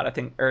Tiny out, I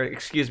think, or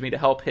excuse me, to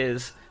help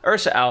his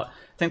Ursa out.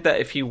 I think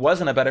that if he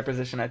was in a better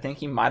position, I think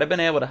he might have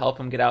been able to help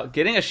him get out.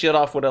 Getting a shield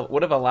off would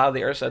have allowed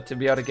the Ursa to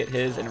be able to get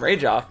his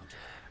Enrage off,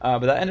 but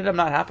that ended up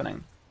not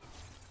happening.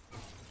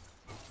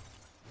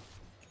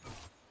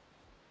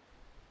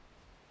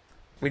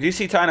 We do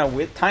see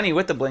Tiny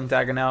with the Blink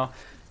Dagger now,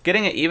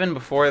 getting it even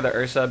before the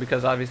Ursa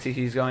because obviously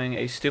he's going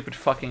a stupid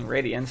fucking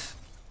Radiance.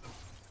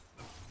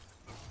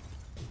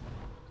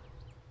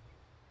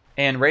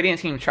 And Radiant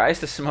team tries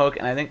to smoke,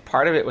 and I think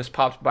part of it was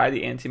popped by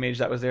the anti-mage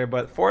that was there,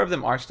 but 4 of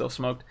them are still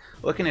smoked,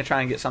 looking to try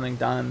and get something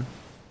done.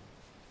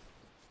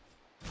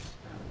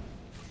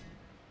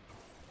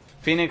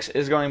 Phoenix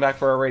is going back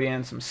for a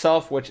Radiance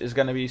himself, which is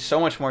going to be so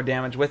much more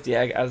damage with the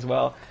egg as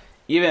well.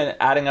 Even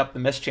adding up the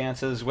missed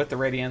chances with the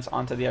Radiance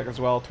onto the egg as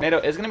well. Tornado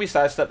is going to be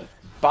sidestepped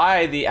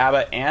by the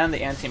Abba and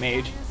the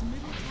anti-mage.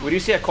 We do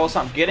see a Cold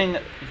Stomp getting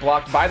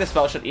blocked by the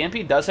Spell Shield.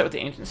 EMP does hit with the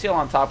Ancient Seal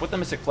on top with the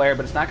Mystic Flare,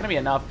 but it's not going to be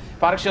enough.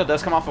 Aphotic Shield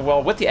does come off of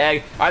well with the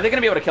egg. Are they going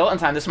to be able to kill it in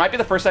time? This might be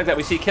the first egg that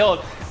we see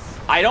killed.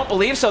 I don't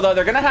believe so, though.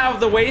 They're going to have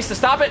the ways to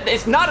stop it.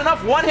 It's not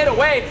enough. One hit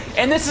away,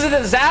 and this is a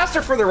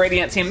disaster for the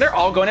Radiant team. They're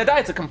all going to die.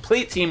 It's a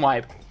complete team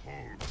wipe.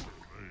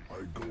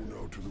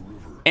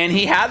 And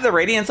he had the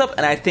Radiance up,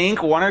 and I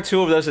think 1 or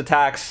 2 of those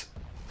attacks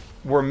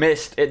were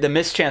missed. The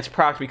missed chance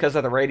proc because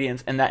of the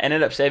Radiance, and that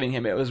ended up saving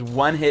him. It was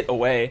 1 hit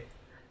away.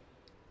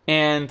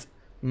 And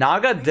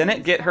Naga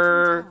didn't get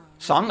her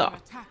Song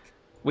off.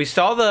 We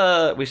saw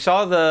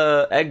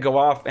the egg go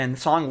off, and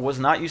Song was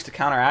not used to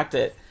counteract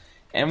it.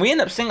 And we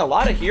end up seeing a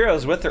lot of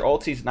heroes with their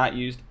ultis not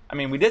used. I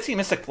mean, we did see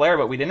Mystic Flare,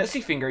 but we didn't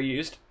see Finger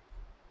used.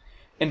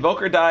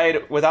 Invoker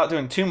died without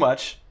doing too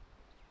much.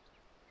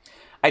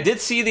 I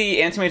did see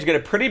the Anti-Mage get a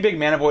pretty big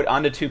Mana Void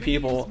onto 2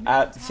 people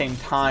at the same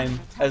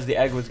time as the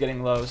egg was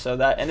getting low. So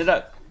that ended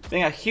up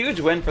being a huge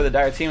win for the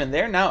Dire team, and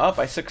they're now up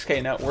by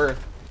 6k net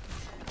worth.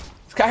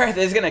 Skywrath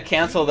is going to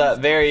cancel that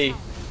very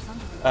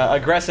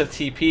aggressive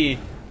TP.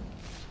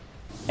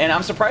 And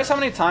I'm surprised how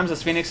many times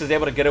this Phoenix is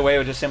able to get away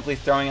with just simply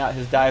throwing out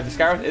his dive.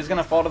 The Skywrath is going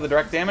to fall to the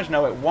direct damage.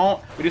 No, it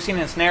won't. We do see an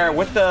ensnare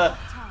with the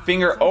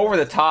Finger over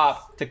the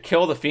top to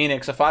kill the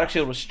Phoenix. A Aphotic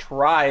Shield was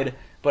tried,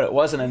 but it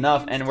wasn't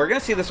enough. And we're going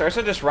to see this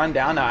Ursa just run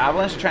down now.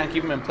 Avalanche to try and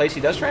keep him in place.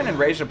 He does try and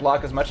enrage to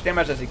block as much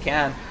damage as he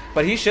can,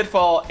 but he should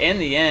fall in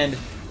the end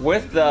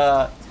with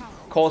the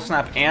Cold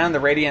Snap and the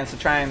Radiance to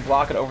try and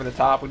block it over the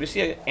top. We do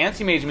see an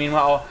Anti-Mage,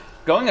 meanwhile,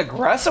 going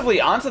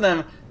aggressively onto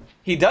them.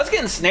 He does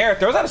get ensnared,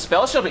 throws out a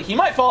Spell Shield, but he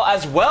might fall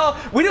as well.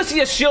 We do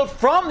see a shield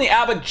from the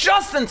Abba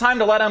just in time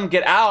to let him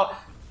get out.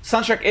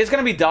 Sunstrike is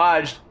going to be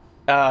dodged.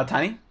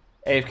 Tiny,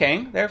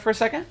 AFKing there for a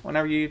second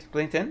whenever you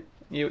blinked in.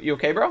 You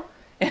okay, bro?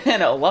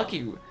 And a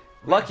lucky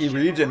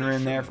regen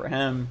rune there for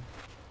him.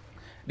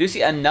 Do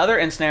see another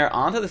ensnare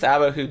onto this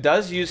Abba, who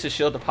does use his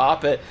shield to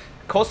pop it.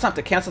 Cold Snap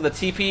to cancel the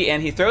TP,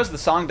 and he throws the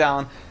song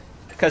down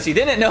because he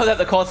didn't know that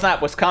the Cold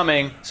Snap was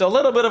coming. So a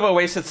little bit of a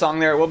wasted song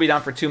there. It will be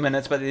down for 2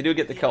 minutes, but they do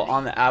get the kill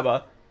on the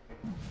Abba.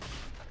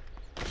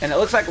 And it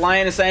looks like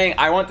Lion is saying,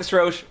 I want this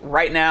Roche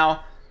right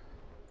now.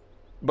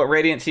 But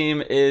Radiant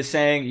Team is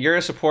saying, you're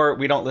a support,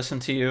 we don't listen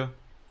to you.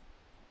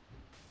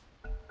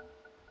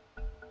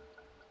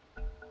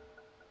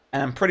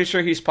 And I'm pretty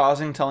sure he's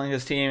pausing, telling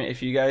his team,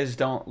 if you guys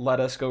don't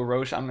let us go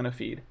Roche, I'm going to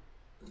feed.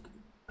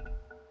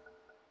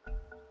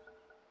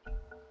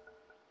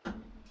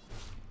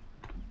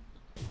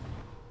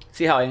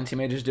 See how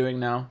anti-mage is doing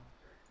now.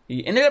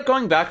 He ended up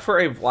going back for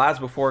a Vlad's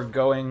before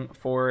going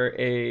for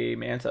a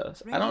Manta.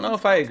 I don't know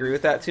if I agree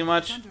with that too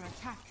much.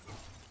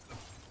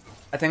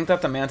 I think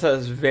that the Manta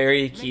is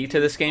very key to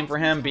this game for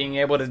him, being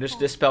able to just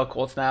dispel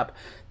Cold Snap,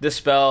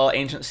 dispel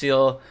Ancient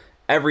Seal,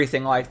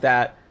 everything like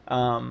that.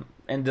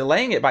 And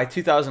delaying it by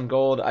 2,000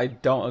 gold, I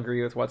don't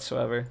agree with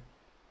whatsoever.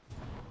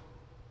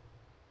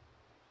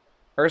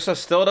 Ursa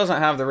still doesn't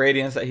have the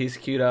Radiance that he's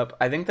queued up.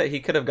 I think that he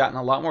could have gotten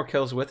a lot more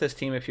kills with his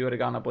team if he would have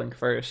gone a Blink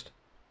first.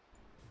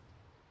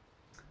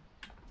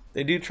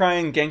 They do try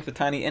and gank the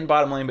Tiny in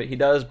bottom lane, but he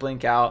does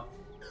blink out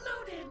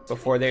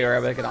before they are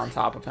able to get on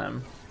top of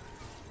him.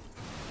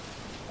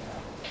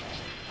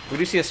 We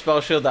do see a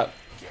spell shield that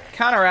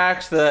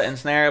counteracts the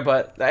ensnare,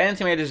 but the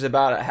anti-mage is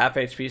about at half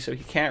HP, so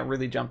he can't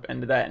really jump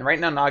into that. And right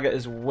now Naga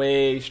is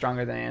way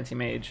stronger than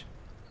anti-mage.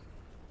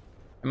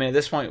 I mean, at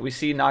this point we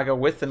see Naga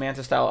with the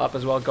Manta style up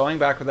as well, going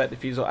back with that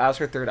Diffusal as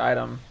her third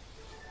item.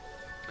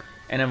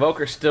 And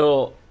Invoker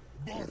still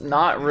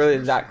not really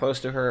that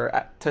close to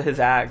her, to his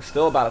ag,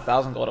 still about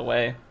 1,000 gold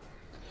away.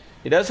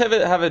 He does have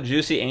a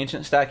juicy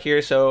ancient stack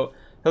here, so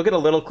he'll get a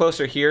little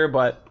closer here,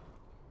 but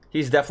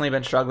he's definitely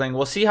been struggling.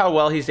 We'll see how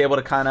well he's able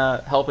to kind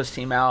of help his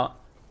team out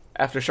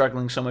after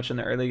struggling so much in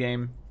the early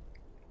game.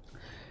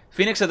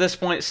 Phoenix at this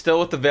point still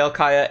with the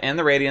Valkyria and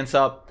the Radiance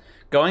up,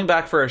 going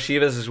back for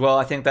Shivas as well.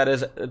 I think that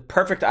is a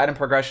perfect item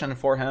progression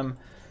for him.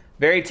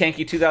 Very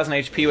tanky, 2,000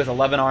 HP with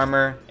 11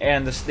 armor,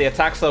 and the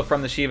attack slow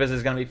from the Shivas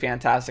is going to be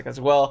fantastic as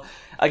well.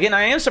 Again,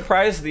 I am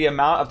surprised the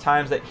amount of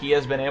times that he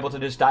has been able to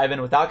just dive in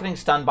without getting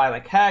stunned by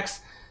like Hex,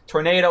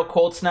 Tornado,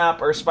 Cold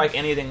Snap, or Spike,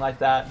 anything like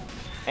that.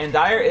 And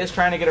Dire is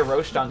trying to get a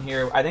Roche done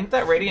here. I think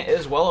that Radiant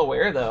is well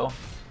aware though,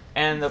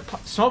 and the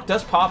smoke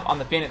does pop on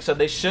the Phoenix, so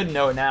they should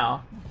know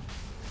now.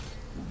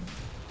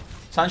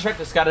 Sunstrike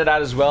just got it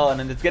out as well,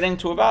 and it's getting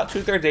to about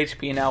 2/3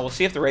 HP now. We'll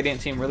see if the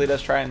Radiant team really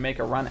does try and make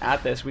a run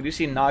at this. We do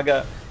see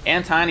Naga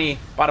and Tiny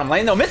bottom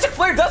lane, though. Mystic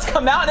Flare does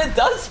come out, and it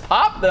does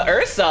pop the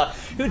Ursa,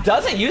 who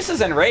doesn't use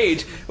his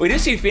Enrage. We do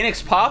see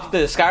Phoenix pop the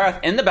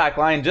Skywrath in the back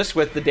line just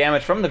with the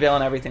damage from the Veil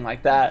and everything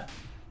like that.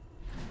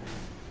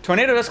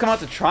 Tornado does come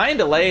out to try and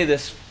delay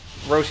this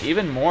Roche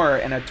even more,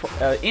 and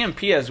a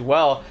EMP as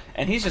well,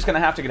 and he's just going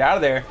to have to get out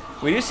of there.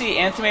 We do see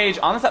anti-mage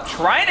on the top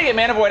trying to get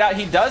Mana Void out.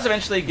 He does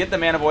eventually get the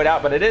Mana Void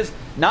out, but it is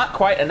not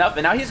quite enough,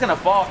 and now he's going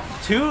to fall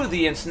to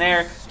the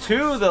Ensnare,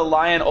 to the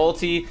Lion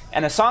ulti,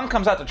 and a Song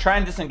comes out to try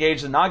and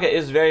disengage. The Naga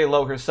is very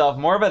low herself,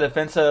 more of a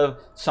defensive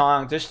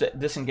Song, just to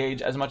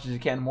disengage as much as you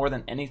can, more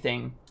than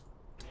anything.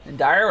 And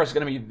Dire is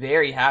going to be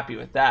very happy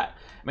with that.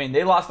 I mean,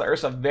 they lost the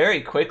Ursa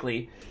very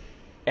quickly,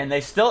 and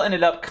they still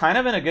ended up kind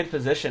of in a good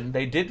position.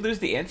 They did lose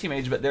the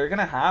anti-mage, but they're going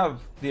to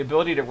have the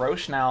ability to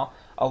Roche now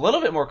a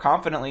little bit more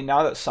confidently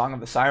now that Song of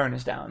the Siren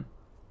is down.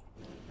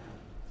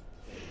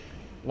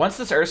 Once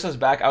this Ursa's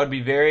back, I would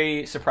be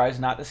very surprised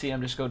not to see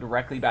him just go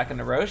directly back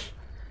into Roche.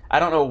 I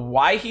don't know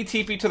why he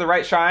TP'd to the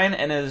right shrine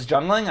and is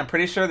jungling. I'm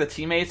pretty sure the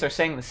teammates are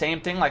saying the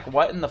same thing, like,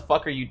 what in the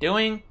fuck are you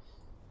doing?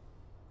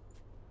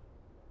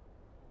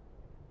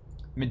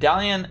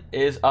 Medallion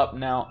is up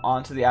now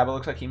onto the Abba.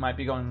 Looks like he might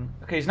be going...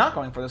 Okay, he's not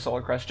going for the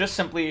Solar Crest. Just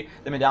simply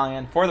the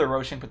Medallion for the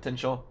Roshing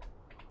potential.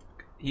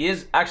 He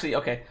is actually...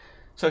 Okay,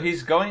 so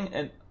he's going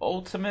an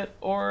Ultimate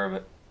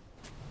Orb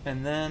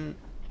and then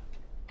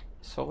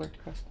Solar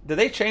Crest. Did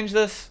they change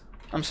this?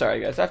 I'm sorry,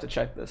 guys. I have to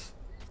check this.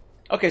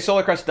 Okay,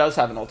 Solar Crest does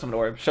have an Ultimate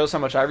Orb. Shows how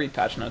much I read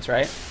patch notes,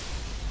 right?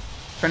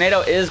 Tornado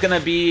is going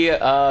to be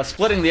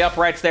splitting the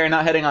uprights there,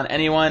 not hitting on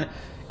anyone.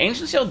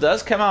 Ancient Seal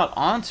does come out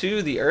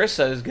onto the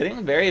Ursa, is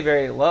getting very,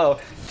 very low.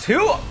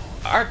 2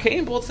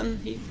 Arcane Bolts and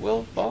he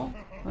will fall.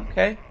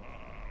 Okay.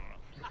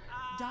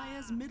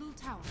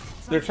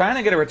 They're trying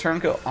to get a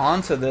return kill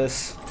onto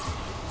this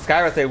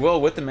Skywrath. They will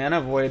with the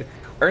Mana Void.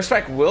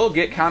 Earthstrike will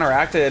get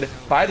counteracted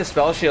by the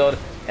Spell Shield,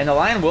 and the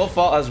Lion will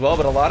fall as well,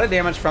 but a lot of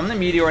damage from the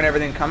Meteor and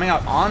everything coming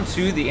out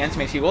onto the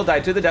Anti-Mage. He will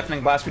die to the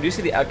Deafening Blast. We do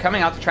see the Egg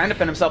coming out to try and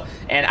defend himself,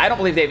 and I don't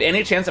believe they have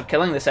any chance of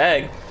killing this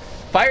Egg.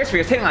 Fire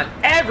Spear is hitting on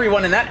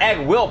everyone, and that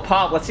Egg will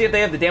pop. Let's see if they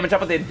have the damage up,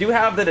 but they do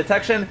have the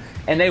detection,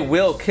 and they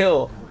will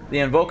kill the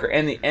Invoker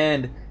in the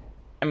end.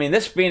 I mean,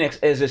 this Phoenix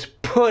is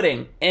just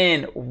putting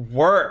in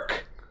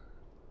work.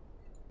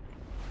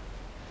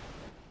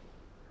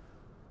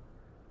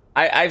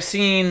 I've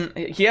seen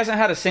he hasn't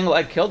had a single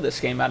egg killed this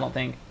game, I don't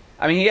think.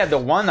 I mean, he had the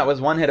one that was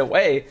one hit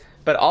away,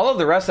 but all of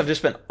the rest have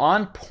just been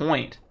on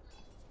point.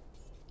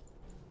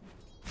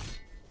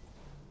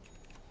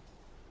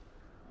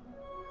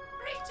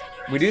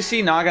 We do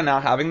see Naga now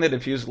having the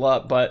defuse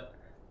LUT, but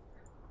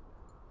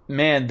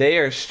man, they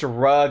are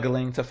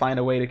struggling to find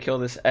a way to kill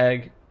this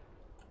egg.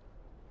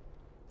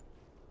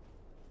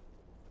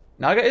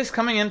 Naga is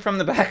coming in from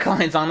the back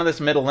lines onto this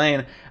middle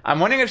lane. I'm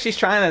wondering if she's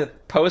trying to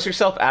pose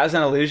herself as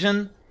an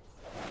illusion.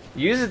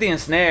 Uses the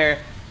ensnare,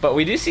 but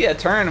we do see a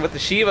turn with the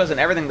Shivas and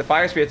everything. The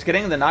Fire Spirits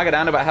getting the Naga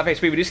down to about half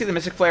HP. We do see the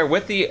Mystic Flare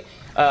with the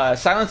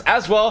silence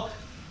as well.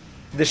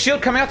 The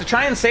shield coming out to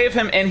try and save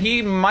him, and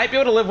he might be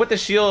able to live with the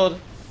shield.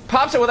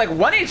 Pops it with like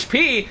 1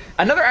 HP.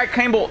 Another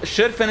Arcane Bolt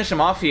should finish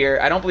him off here.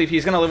 I don't believe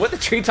he's going to live with the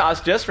Tree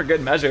Toss just for good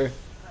measure.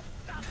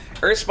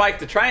 Earth Spike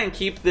to try and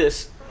keep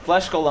this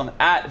Flesh Golem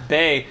at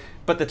bay.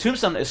 But the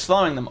Tombstone is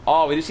slowing them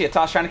all. We do see a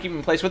Toss trying to keep him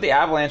in place with the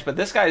Avalanche, but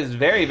this guy is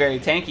very, very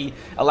tanky.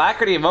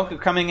 Alacrity Invoker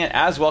coming in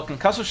as well.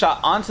 Concussive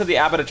Shot onto the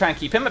Abba to try and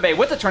keep him at bay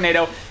with the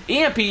Tornado.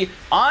 EMP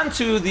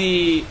onto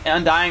the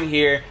Undying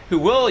here, who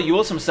will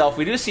use himself.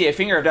 We do see a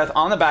Finger of Death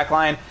on the back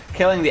line,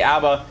 killing the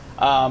Abba.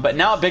 But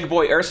now Big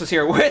Boy Ursa's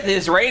here with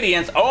his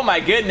Radiance. Oh my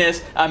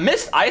goodness. A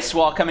missed Ice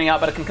Wall coming out,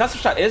 but a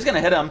Concussive Shot is going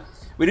to hit him.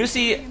 We do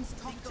see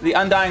the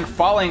Undying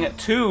falling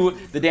to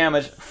the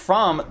damage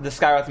from the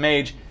Skywrath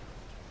Mage.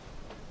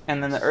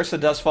 And then the Ursa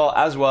does fall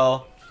as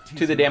well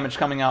to the damage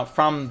coming out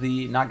from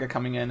the Naga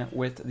coming in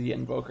with the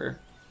Invoker.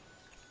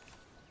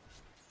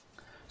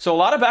 So a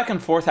lot of back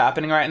and forth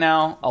happening right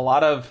now. A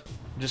lot of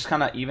just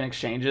kind of even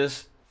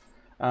exchanges.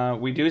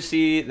 We do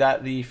see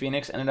that the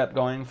Phoenix ended up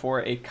going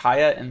for a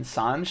Kaya and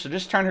Sanj. So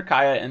just turned her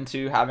Kaya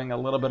into having a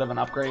little bit of an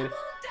upgrade.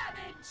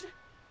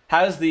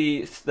 Has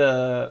the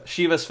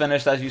Shivas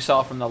finished, as you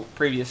saw from the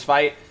previous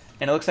fight.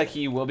 And it looks like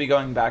he will be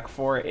going back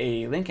for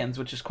a Linken's,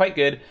 which is quite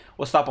good.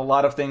 Will stop a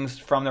lot of things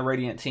from the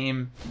Radiant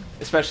team,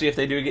 especially if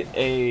they do get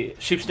a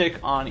Sheepstick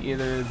on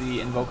either the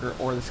Invoker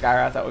or the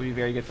Skywrath. That would be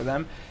very good for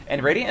them.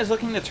 And Radiant is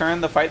looking to turn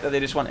the fight that they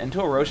just won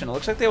into a Roshan. It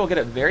looks like they will get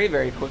it very,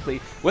 very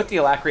quickly with the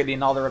Alacrity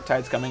and all the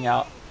Riptides coming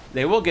out.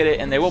 They will get it,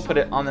 and they will put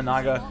it on the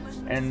Naga.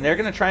 And they're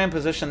going to try and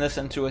position this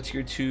into a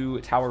tier 2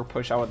 tower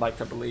push, I would like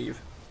to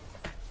believe.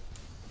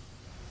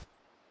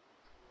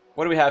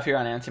 What do we have here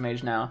on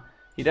Anti-Mage now?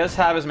 He does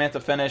have his Manta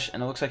finish,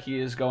 and it looks like he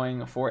is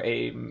going for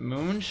a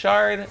Moon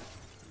Shard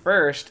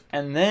first,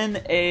 and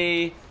then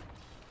a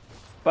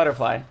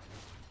Butterfly.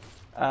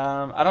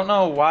 I don't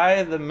know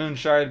why the Moon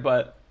Shard,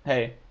 but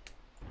hey,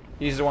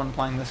 he's the one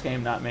playing this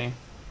game, not me.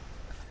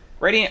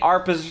 Radiant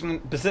are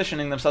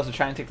positioning themselves to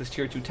try and take this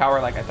tier 2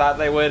 tower like I thought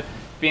they would.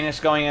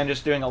 Phoenix going in,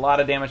 just doing a lot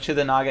of damage to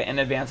the Naga in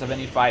advance of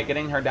any fight,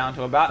 getting her down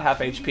to about half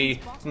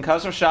HP.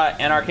 Concussive Shot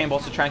and Arcane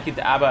Bolts to try and keep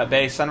the Abba at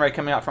bay. Sunray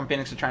coming out from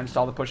Phoenix to try and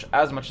stall the push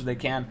as much as they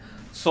can.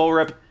 Soul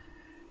Rip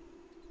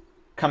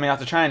coming out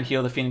to try and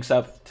heal the Phoenix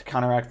up to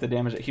counteract the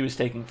damage that he was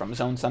taking from his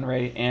own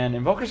Sunray. And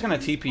Invoker's going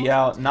to TP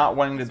out, not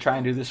wanting to try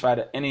and do this fight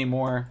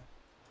anymore.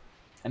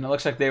 And it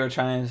looks like they were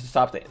trying to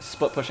stop the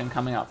split pushing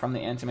coming out from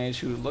the Anti-Mage,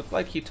 who looked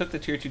like he took the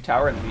tier 2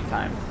 tower in the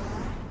meantime.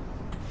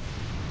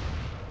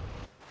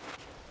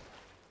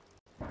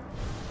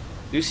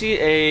 Do you see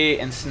a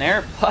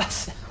Ensnare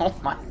plus? Oh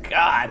my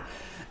god.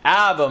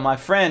 Abba, my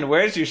friend,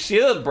 where's your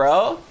shield,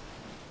 bro?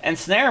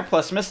 Ensnare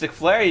plus Mystic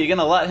Flare, you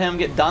gonna let him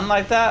get done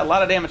like that? A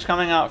lot of damage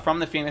coming out from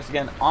the Phoenix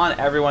again on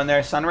everyone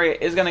there. Sunray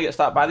is gonna get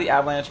stopped by the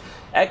Avalanche.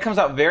 Egg comes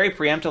out very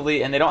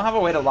preemptively, and they don't have a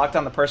way to lock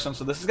down the person,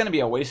 so this is gonna be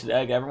a wasted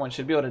egg. Everyone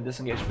should be able to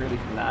disengage freely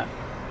from that.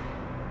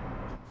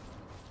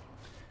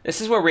 This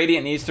is where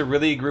Radiant needs to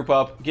really group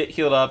up, get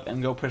healed up,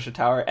 and go push a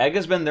tower. Egg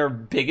has been their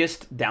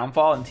biggest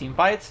downfall in team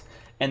fights,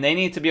 and they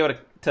need to be able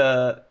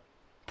to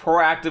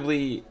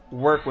proactively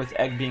work with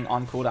Egg being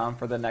on cooldown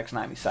for the next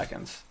 90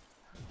 seconds.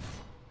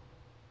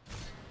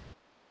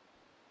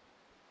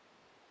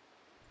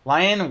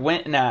 Lion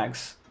went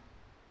Nags.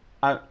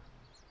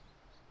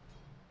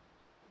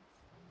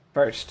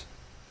 First.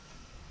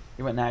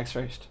 He went Nags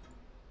first.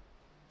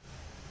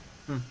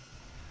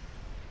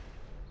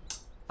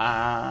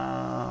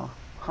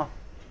 Huh.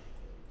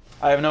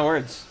 I have no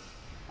words.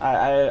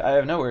 I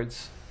have no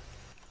words.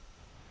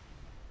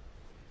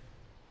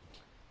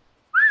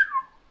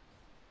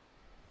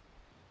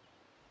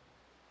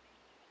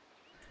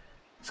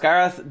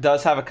 Skywrath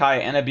does have a Kai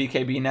and a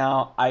BKB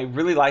now. I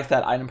really like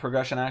that item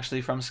progression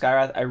actually from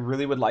Skywrath. I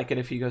really would like it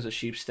if he goes a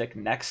Sheepstick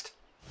next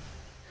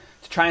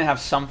to try and have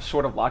some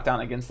sort of lockdown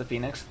against the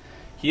Phoenix.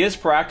 He is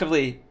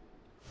proactively,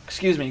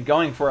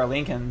 going for a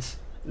Linken's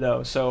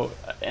though. So,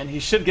 and he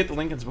should get the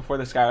Linken's before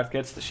the Skywrath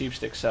gets the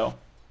Sheepstick. So,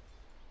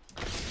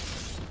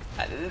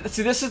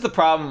 see, this is the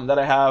problem that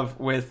I have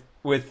with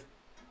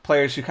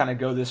players who kind of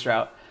go this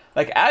route.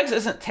 Like, Ags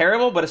isn't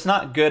terrible, but it's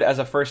not good as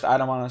a first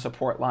item on a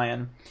support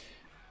Lion.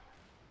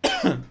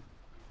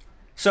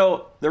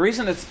 So the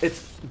reason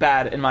it's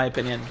bad, in my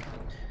opinion,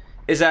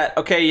 is that,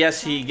 okay,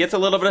 yes, he gets a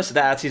little bit of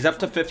stats. He's up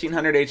to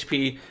 1500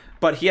 HP,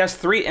 but he has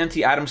 3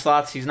 empty item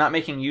slots. He's not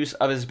making use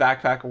of his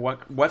backpack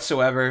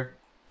whatsoever.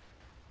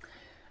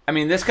 I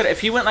mean, this could,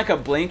 if he went like a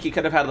blink, he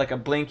could have had like a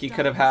blink. He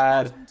could have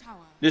had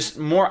just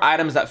more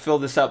items that fill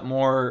this up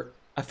more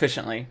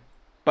efficiently.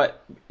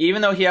 But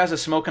even though he has a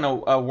smoke and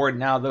a ward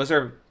now, those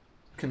are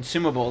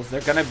consumables.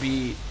 They're going to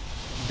be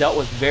dealt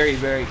with very,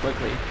 very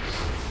quickly.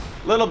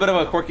 A little bit of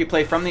a quirky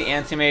play from the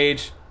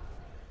anti-mage.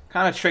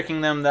 Kind of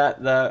tricking them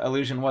that the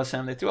illusion was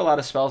him. They threw a lot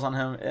of spells on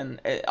him,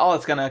 and all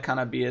it's going to kind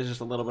of be is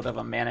just a little bit of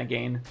a mana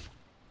gain.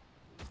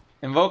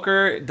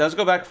 Invoker does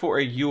go back for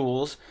a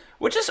Yules,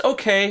 which is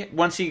okay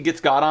once he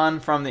gets got on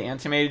from the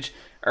anti-mage.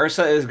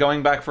 Ursa is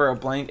going back for a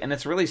blink, and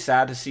it's really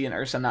sad to see an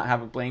Ursa not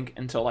have a blink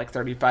until like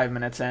 35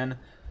 minutes in.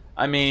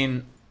 I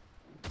mean,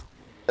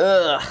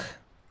 ugh.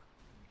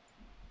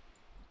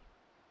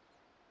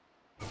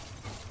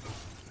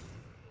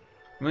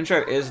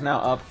 Moonshard is now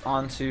up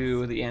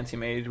onto the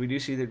anti-mage. We do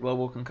see the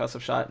global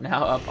concussive shot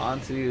now up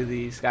onto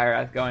the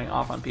Skywrath going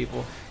off on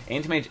people.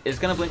 Anti-mage is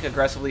going to blink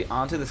aggressively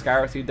onto the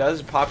Skywrath, who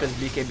does pop his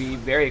BKB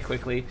very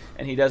quickly,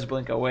 and he does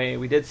blink away.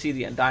 We did see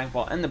the Undying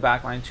Fall in the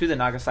backline to the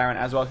Naga Siren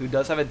as well, who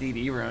does have a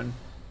DD rune.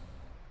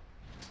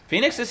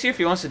 Phoenix is here if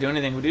he wants to do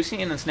anything. We do see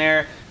an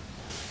Ensnare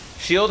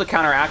shield to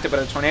counteract it, but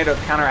a tornado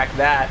to counteract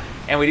that.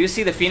 And we do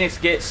see the Phoenix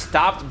get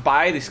stopped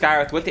by the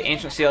Skywrath with the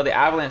Ancient Seal, the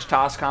Avalanche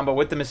Toss combo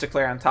with the Mystic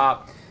Flare on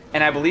top.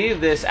 And I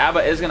believe this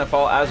Abba is going to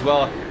fall as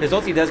well. His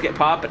ulti does get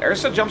popped, but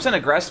Ursa jumps in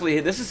aggressively.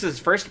 This is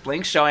his first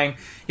blink showing.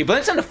 He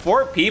blinks into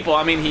 4 people.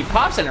 I mean, he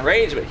pops in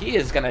rage, but he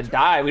is going to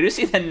die. We do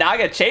see the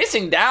Naga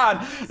chasing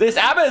down this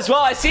Abba as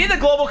well. I see the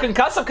global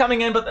concussive coming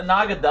in, but the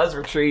Naga does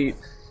retreat.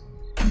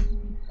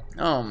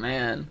 Oh,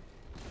 man.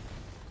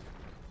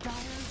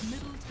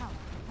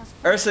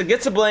 Ursa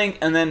gets a blink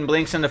and then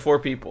blinks into 4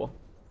 people.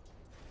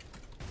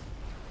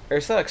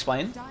 Ursa,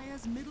 explain.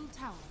 Dire's middle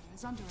tower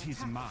is under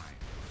attack. Mine.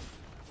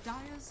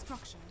 Dire's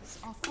structures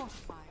are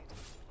fortified.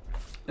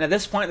 And at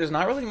this point, there's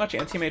not really much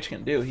anti-mage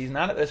can do. He's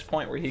not at this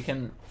point where he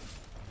can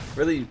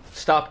really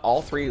stop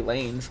all 3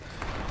 lanes.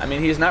 I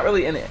mean, he's not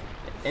really in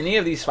any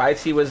of these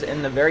fights. He was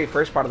in the very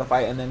first part of the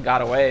fight and then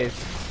got away.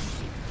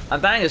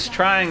 Undying is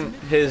trying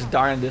his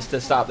darndest to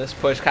stop this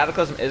push.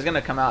 Cataclysm is going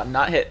to come out and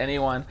not hit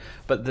anyone,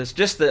 but this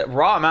just the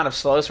raw amount of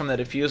slows from the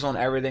diffusal and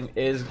everything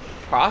is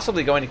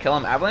possibly going to kill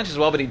him. Avalanche as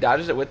well, but he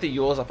dodges it with the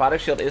Yules. A Fire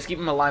Shield is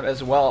keeping him alive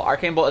as well.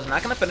 Arcane Bolt is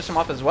not going to finish him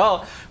off as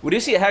well. We do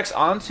see a Hex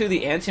onto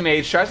the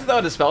Anti-Mage. Tries to throw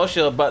a Dispel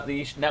Shield, but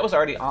the net was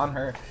already on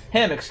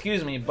him,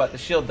 excuse me, but the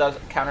shield does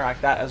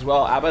counteract that as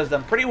well. Abba has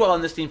done pretty well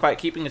in this team fight,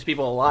 keeping his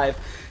people alive,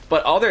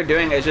 but all they're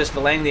doing is just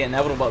delaying the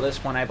inevitable at this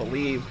point, I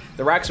believe.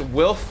 The racks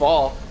will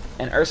fall,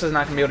 and Ursa's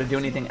not going to be able to do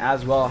anything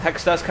as well.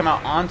 Hex does come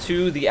out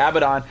onto the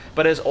Abaddon,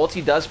 but his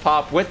ulti does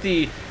pop with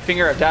the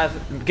Finger of Death,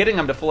 getting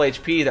him to full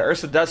HP. The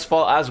Ursa does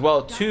fall as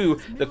well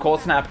to the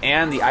Cold Snap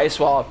and the Ice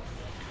Wall.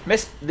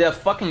 Missed the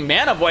fucking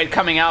Mana Void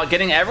coming out,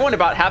 getting everyone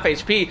about half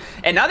HP.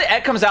 And now the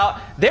Egg comes out.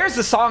 There's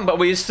the song, but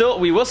we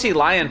will see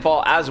Lion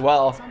fall as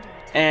well.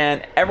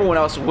 And everyone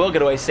else will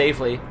get away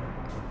safely.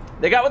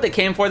 They got what they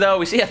came for, though.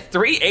 We see a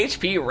 3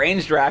 HP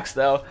ranged Rax,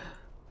 though.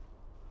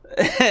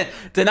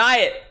 Deny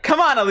it. Come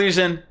on,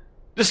 Illusion.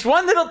 Just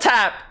one little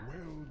tap.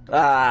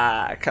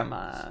 Ah, come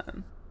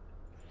on.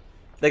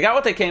 They got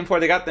what they came for.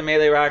 They got the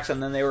melee racks,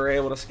 and then they were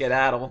able to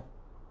skedaddle.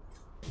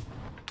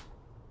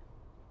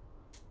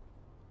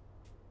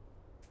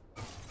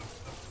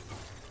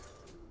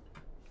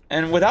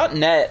 And without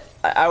net,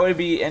 I would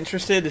be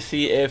interested to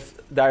see if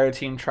Dire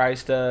Team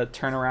tries to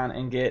turn around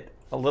and get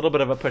a little bit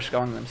of a push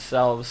going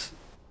themselves.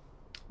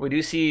 We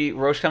do see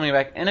Roche coming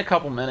back in a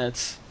couple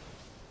minutes.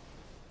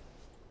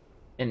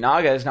 And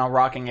Naga is now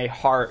rocking a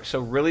heart, so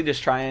really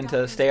just trying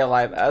to stay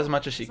alive as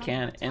much as she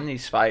can in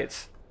these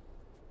fights.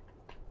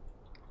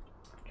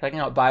 Checking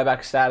out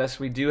buyback status,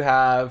 we do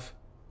have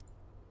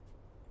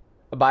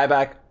a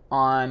buyback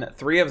on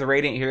 3 of the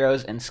Radiant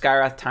Heroes in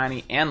Skywrath,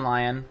 Tiny, and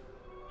Lion.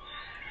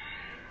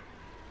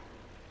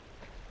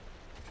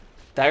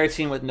 Dire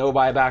Team with no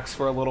buybacks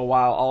for a little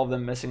while, all of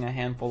them missing a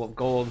handful of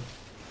gold.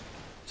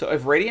 So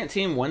if Radiant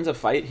Team wins a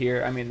fight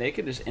here, I mean, they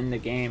could just end the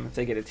game if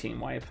they get a team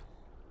wipe.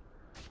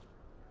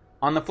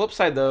 On the flip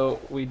side, though,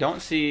 we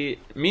don't see...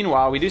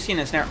 Meanwhile, we do see an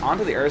Ensnare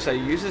onto the Ursa. He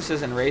uses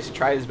his Enrage to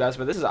try his best,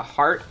 but this is a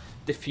Heart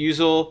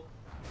Diffusal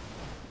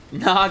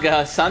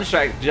Naga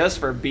Sunstrike just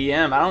for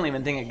BM. I don't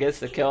even think it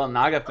gets the kill.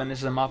 Naga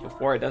finishes him off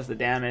before it does the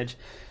damage.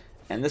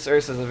 And this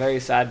Ursa is a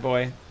very sad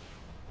boy.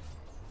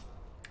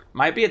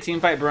 Might be a team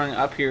fight brewing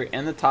up here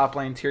in the top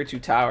lane, tier 2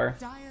 tower.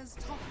 Dire's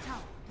top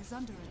tower is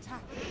under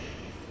attack.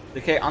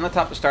 Okay, on the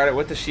top to start it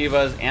with the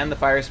Shivas and the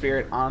Fire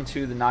Spirit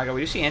onto the Naga.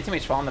 We do see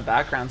Anti-Mage fall in the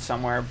background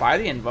somewhere by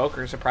the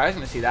Invoker. Surprising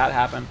to see that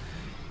happen.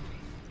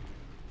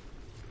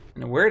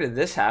 And where did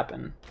this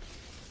happen?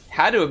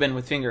 Had to have been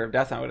with Finger of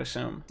Death, I would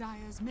assume.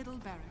 Dire's middle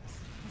barracks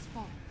has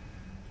fallen.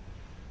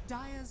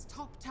 Dire's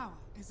top tower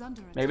is under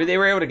attack. Maybe they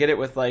were able to get it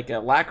with like a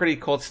Alacrity,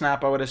 Cold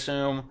Snap, I would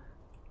assume,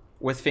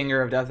 with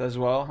Finger of Death as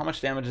well. How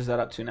much damage is that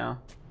up to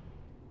now?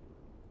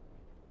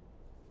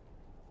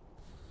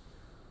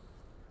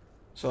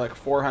 So like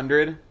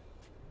 400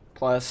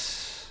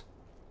 plus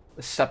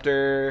the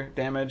Scepter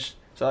damage.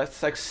 So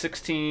that's like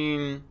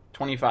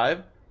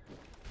 1625.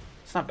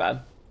 It's not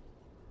bad.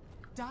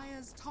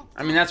 Dire's top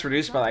I mean, that's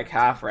reduced by like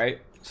half, right?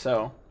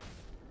 So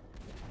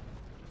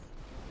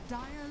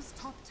Dire's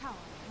top tower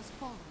has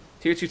fallen.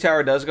 Tier 2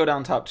 tower does go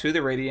down top to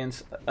the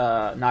Radiance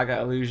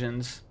Naga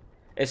Illusions.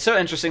 It's so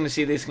interesting to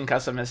see these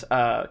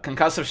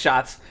concussive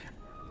shots,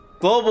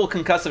 global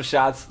concussive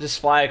shots, just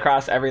fly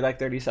across every like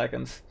 30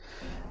 seconds.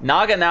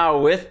 Naga now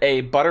with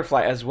a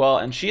butterfly as well,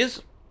 and she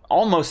is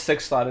almost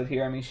 6-slotted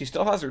here. I mean, she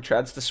still has her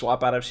treads to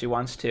swap out if she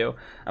wants to.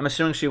 I'm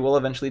assuming she will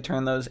eventually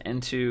turn those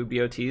into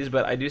BOTs,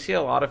 but I do see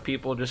a lot of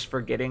people just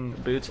forgetting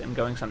boots and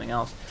going something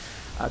else.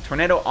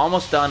 Tornado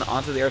almost done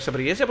onto the Ursa, but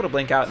he is able to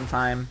blink out in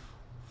time.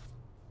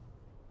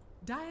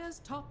 Dire's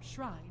top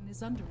shrine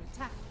is under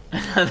attack.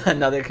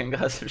 Another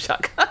concussive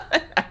shot.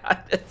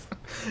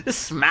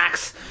 just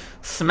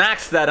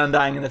smacks that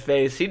Undying in the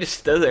face. He just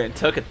stood there and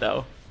took it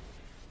though.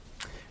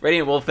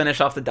 Radiant will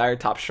finish off the Dire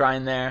top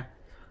shrine there.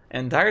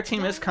 And Dire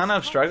team is kind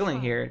of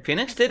struggling here.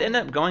 Phoenix did end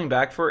up going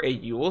back for a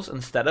Yules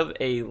instead of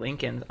a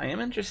Lincoln. I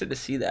am interested to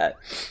see that.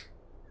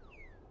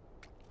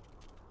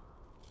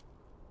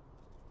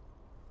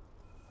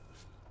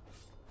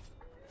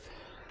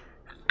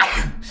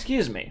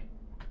 Excuse me.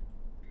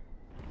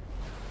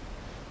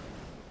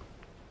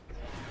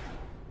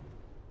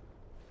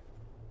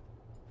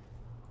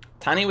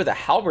 Tiny with a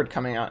halberd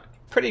coming out.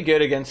 Pretty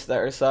good against the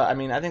Ursa. I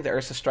mean, I think the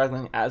Ursa's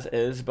struggling as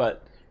is,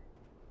 but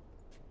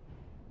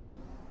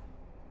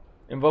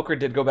Invoker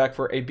did go back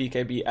for a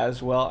BKB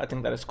as well. I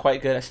think that is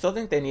quite good. I still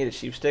think they need a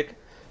Sheepstick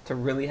to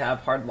really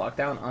have hard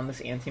lockdown on this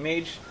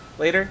anti-mage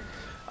later.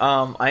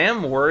 I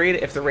am worried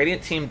if the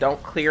Radiant team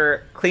don't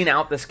clean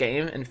out this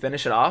game and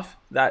finish it off,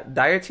 that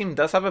Dire team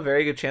does have a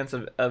very good chance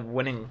of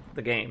winning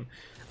the game.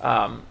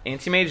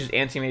 Anti-mage is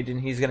anti-mage, and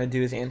he's going to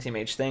do his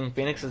anti-mage thing.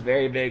 Phoenix is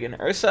very big, and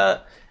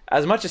Ursa,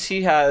 as much as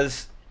he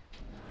has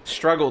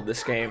struggled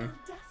this game,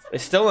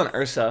 is still an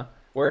Ursa,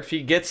 where if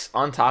he gets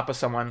on top of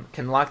someone,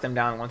 can lock them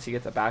down once he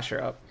gets a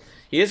basher up.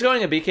 He is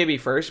going a BKB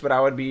first, but I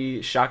would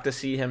be shocked to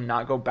see him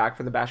not go back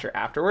for the basher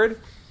afterward.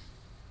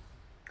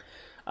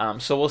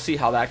 So we'll see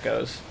how that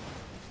goes.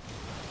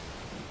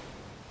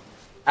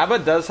 Abba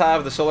does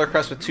have the Solar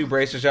Crest with 2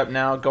 bracers up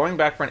now, going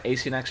back for an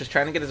AC Nexus,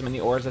 trying to get as many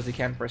ores as he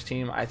can for his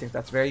team. I think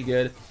that's very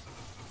good.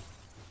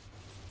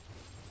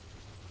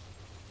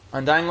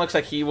 Undying looks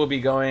like he will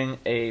be going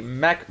a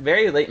mech,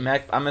 very late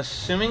mech. I'm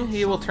assuming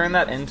he will turn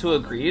that into a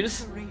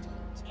Greaves.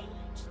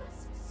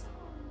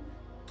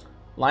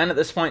 Lion at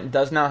this point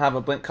does now have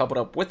a blink coupled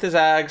up with his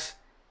Ags.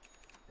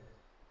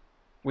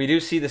 We do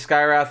see the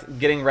Skywrath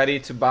getting ready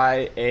to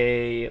buy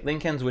a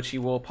Lincoln's, which he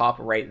will pop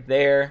right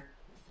there.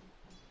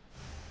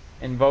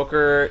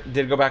 Invoker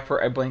did go back for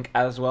a blink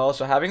as well,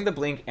 so having the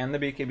blink and the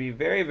BKB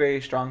very, very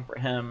strong for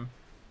him.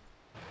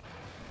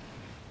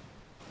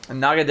 And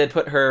Naga did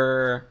put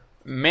her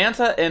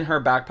Manta in her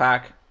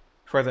backpack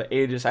for the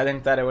Aegis. I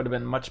think that it would have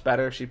been much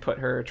better if she put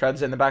her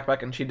treads in the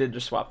backpack, and she did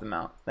just swap them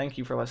out. Thank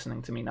you for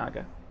listening to me,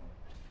 Naga.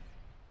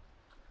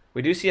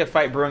 We do see a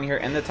fight brewing here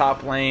in the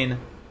top lane.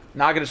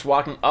 Naga just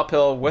walking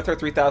uphill with her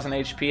 3000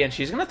 HP, and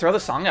she's going to throw the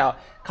song out.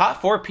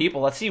 Caught 4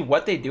 people. Let's see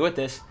what they do with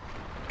this.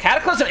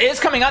 Cataclysm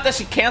is coming out. Does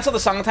she cancel the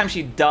song in time?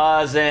 She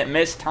doesn't.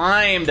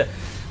 Mistimed.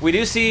 We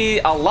do see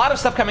a lot of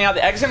stuff coming out.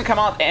 The Egg's going to come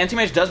out. The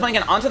Anti-Mage does blink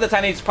in onto the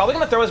Tiny. He's probably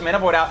going to throw his Mana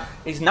Void out.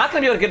 He's not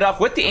going to be able to get it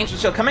off with the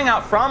Ancient Shield coming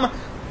out from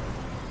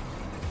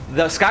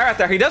the Skywrath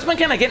there. He does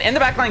blink in again in the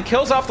back line.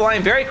 Kills off the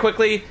line very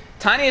quickly.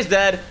 Tiny is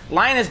dead.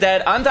 Lion is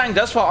dead. Undying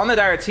does fall on the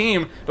Dire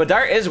team, but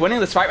Dire is winning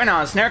this fight right now.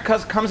 And Snare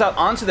comes out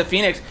onto the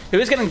Phoenix, who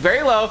is getting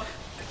very low.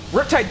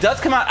 Riptide does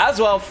come out as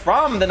well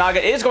from the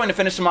Naga, is going to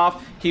finish him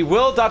off. He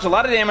will dodge a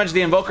lot of damage,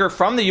 the Invoker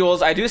from the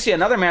Yules. I do see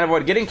another Mana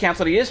Void getting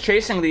canceled. He is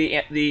chasing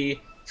the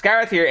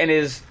Skywrath here and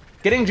is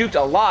getting juked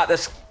a lot.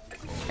 This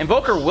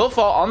Invoker will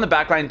fall on the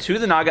backline to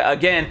the Naga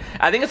again.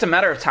 I think it's a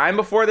matter of time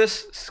before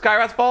this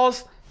Skywrath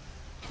falls.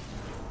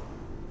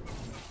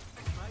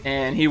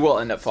 And he will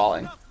end up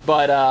falling.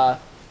 But a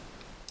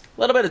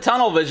little bit of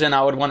tunnel vision,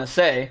 I would want to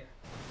say.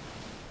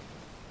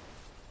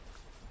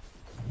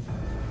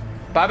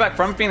 Buyback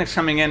from Phoenix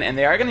coming in, and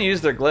they are going to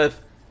use their glyph.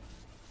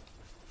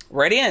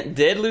 Radiant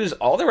did lose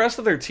all the rest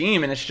of their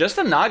team, and it's just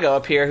a Naga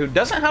up here who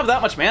doesn't have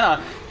that much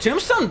mana.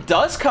 Tombstone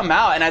does come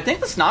out, and I think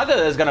this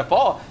Naga is going to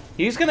fall.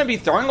 He's going to be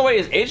throwing away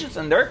his agents,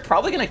 and they're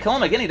probably going to kill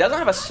him again. He doesn't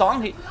have a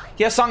song.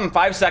 He has song in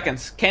 5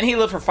 seconds. Can he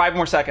live for 5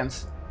 more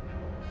seconds?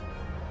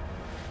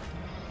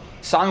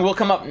 Song will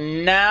come up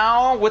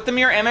now with the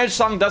mirror image.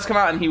 Song does come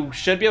out, and he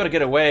should be able to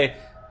get away,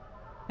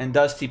 and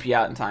does TP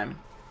out in time.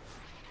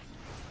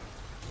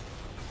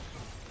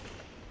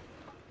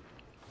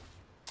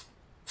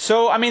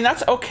 So, I mean,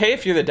 that's okay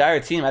if you're the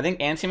Dire team. I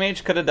think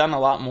Anti-Mage could have done a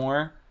lot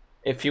more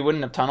if he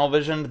wouldn't have tunnel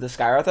visioned the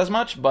Skywrath as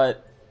much,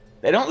 but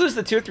they don't lose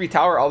the tier 3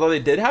 tower, although they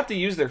did have to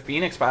use their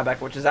Phoenix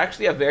buyback, which is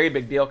actually a very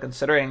big deal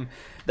considering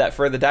that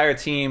for the Dire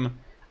team,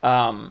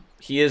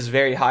 he is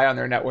very high on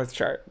their net worth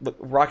chart.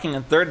 Rocking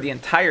in 3rd the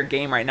entire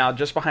game right now,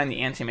 just behind the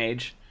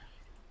Anti-Mage.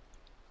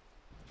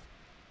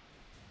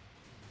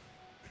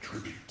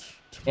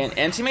 And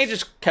Anti-Mage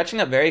is catching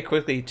up very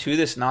quickly to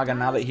this Naga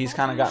now that he's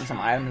kind of gotten some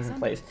items in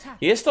place.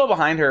 He is still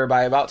behind her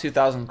by about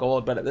 2,000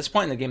 gold, but at this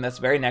point in the game, that's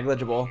very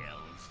negligible.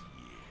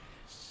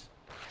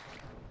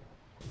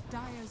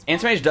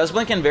 Anti-mage does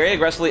blink in very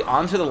aggressively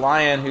onto the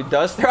Lion, who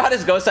does throw out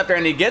his Ghost Scepter,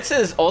 and he gets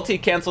his ulti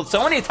canceled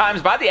so many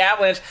times by the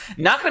Avalanche.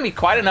 Not going to be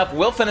quite enough.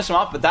 Will finish him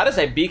off, but that is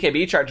a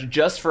BKB charge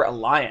just for a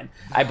Lion.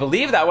 I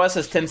believe that was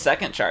his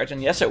 10-second charge,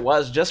 and yes, it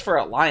was just for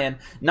a Lion.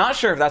 Not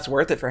sure if that's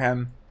worth it for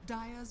him.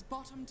 Dire's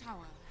bottom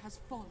tower has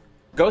fallen.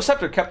 Ghost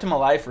Scepter kept him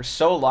alive for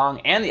so long,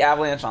 and the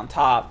Avalanche on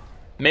top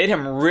made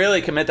him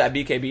really commit that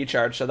BKB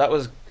charge. So that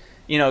was,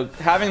 you know,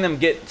 having them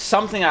get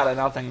something out of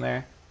nothing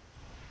there.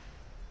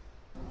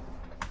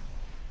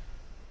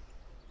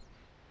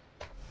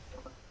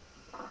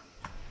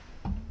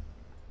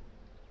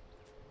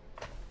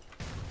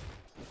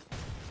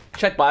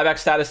 Check buyback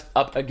status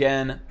up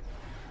again.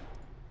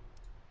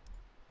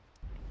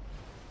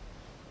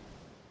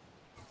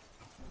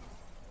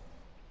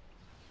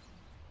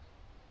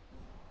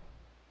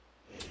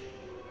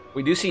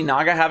 We do see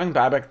Naga having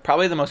buyback,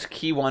 probably the most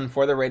key one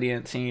for the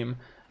Radiant team.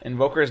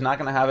 Invoker is not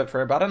going to have it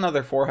for about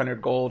another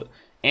 400 gold.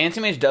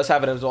 Anti-mage does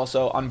have it as well,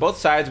 so on both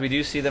sides we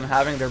do see them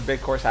having their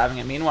big course having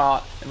it.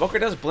 Meanwhile, Invoker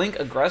does blink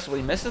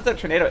aggressively, misses the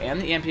Tornado and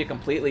the EMP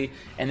completely,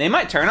 and they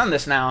might turn on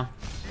this now.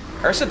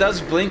 Ursa does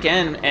blink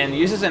in and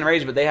uses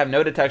Enrage, but they have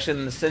no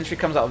detection. The Sentry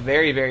comes out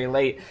very, very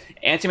late.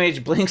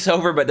 Anti-mage blinks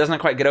over, but doesn't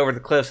quite get over the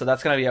cliff, so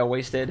that's going to be a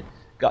wasted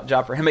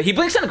job for him. But he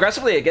blinks in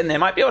aggressively again. They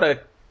might be able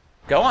to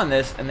go on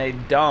this, and they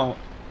don't.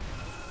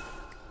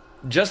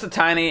 Just a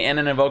Tiny and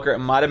an Invoker, it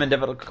might have been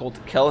difficult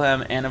to kill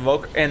him. And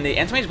the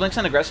Anti-mage blinks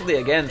in aggressively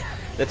again.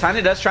 The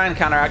Tiny does try and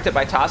counteract it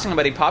by tossing him,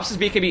 but he pops his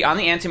BKB on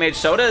the Anti-mage.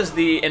 So does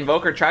the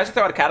Invoker. Tries to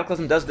throw out a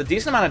Cataclysm, does the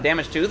decent amount of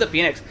damage to the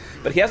Phoenix,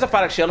 but he has a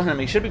 5x shield on him.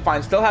 He should be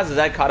fine. Still has his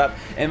egg caught up.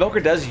 Invoker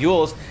does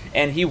Yules,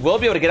 and he will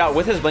be able to get out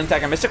with his Blink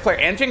Dagger. Mystic Flare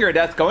and Finger of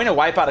Death going to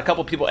wipe out a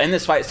couple people in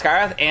this fight.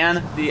 Skywrath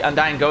and the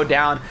Undying go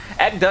down.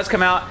 Egg does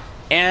come out,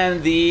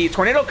 and the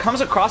Tornado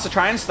comes across to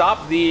try and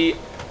stop the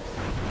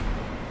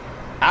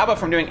Abba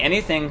from doing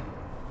anything.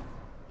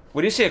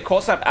 We do see a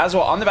Cold Snap as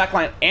well on the back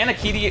line and a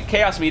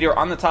Chaos Meteor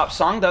on the top.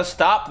 Song does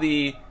stop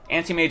the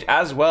Anti-Mage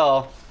as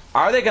well.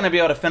 Are they going to be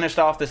able to finish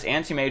off this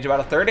Anti-Mage? About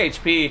a third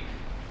HP.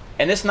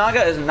 And this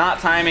Naga is not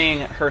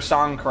timing her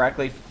Song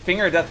correctly.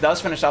 Finger of Death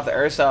does finish off the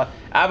Ursa.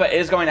 Abba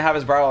is going to have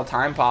his Bridal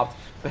time popped,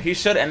 but he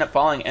should end up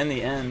falling in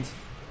the end.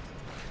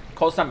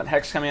 Cold Snap and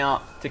Hex coming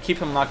out to keep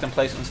him locked in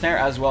place and Snare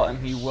as well, and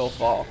he will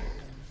fall.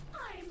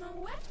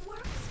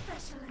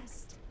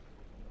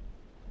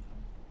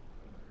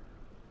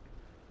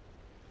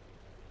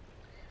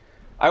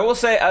 I will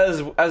say,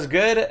 as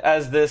good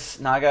as this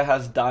Naga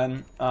has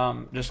done,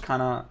 just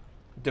kind of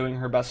doing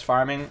her best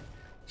farming,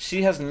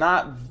 she has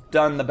not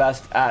done the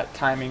best at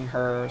timing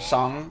her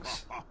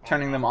songs,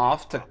 turning them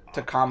off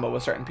to combo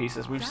with certain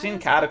pieces. We've seen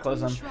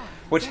Cataclysm,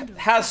 which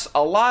has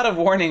a lot of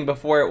warning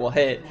before it will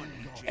hit,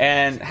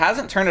 and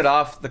hasn't turned it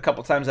off the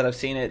couple times that I've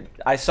seen it.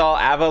 I saw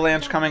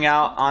Avalanche coming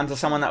out onto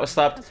someone that was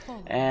slept,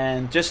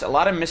 and just a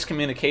lot of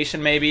miscommunication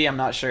maybe, I'm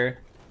not sure.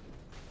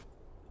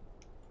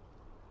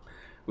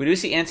 We do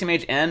see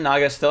Anti-Mage and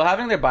Naga still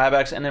having their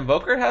buybacks, and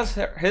Invoker has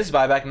his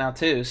buyback now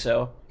too,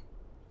 so.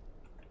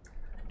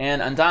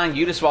 And Undying,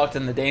 you just walked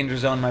in the danger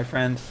zone, my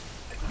friend.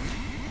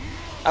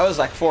 That was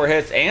like 4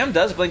 hits. AM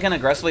does blink in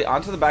aggressively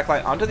onto the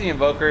backline, onto the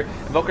Invoker.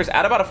 Invoker's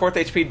at about a 4th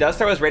HP, does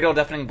throw his Radial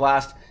Deafening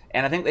Blast,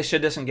 and I think they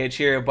should disengage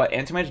here, but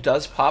Anti-Mage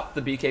does pop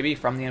the BKB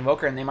from the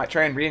Invoker, and they might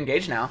try and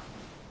re-engage now.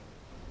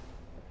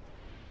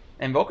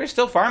 Invoker's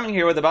still farming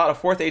here with about a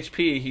 4th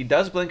HP. He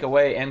does blink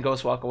away and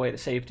Ghost Walk away to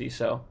safety,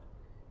 so.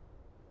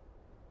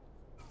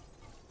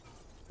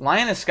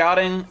 Lion is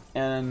scouting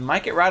and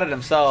might get routed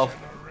himself.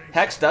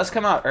 Hex does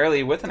come out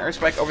early with an Earth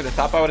Spike over the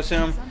top, I would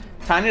assume.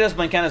 Tiny does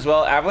blink in as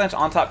well. Avalanche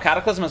on top.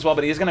 Cataclysm as well,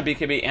 but he's going to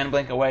BKB and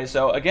blink away.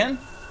 So, again,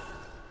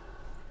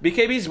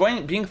 BKB's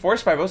being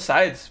forced by both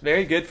sides.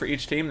 Very good for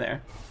each team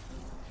there.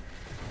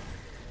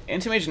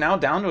 Anti-Mage now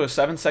down to a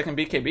 7-second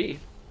BKB.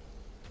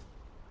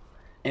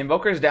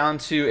 Invoker's down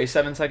to a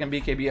 7-second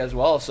BKB as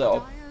well.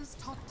 So,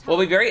 will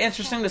be very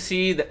interesting to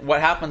see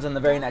what happens in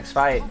the very next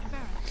fight.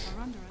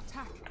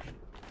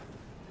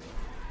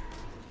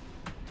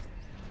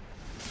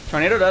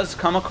 Tornado does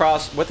come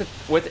across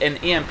with an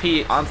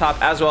EMP on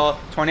top as well.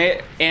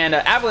 Tornado and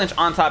Avalanche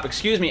on top,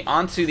 excuse me,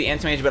 onto the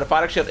Anti-Mage, but a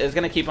 5x shield is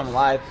going to keep him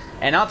alive.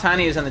 And now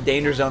Tiny is in the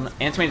danger zone.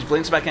 Anti-Mage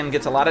blinks back in,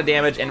 gets a lot of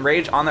damage, and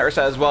Rage on the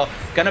Ursa as well.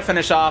 Going to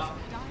finish off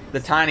the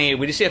Tiny.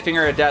 We do see a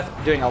Finger of Death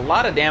doing a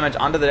lot of damage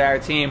onto the Dire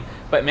team,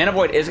 but Mana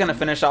Void is going to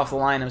finish off the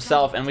Lion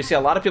himself, and we see a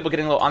lot of people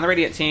getting low on the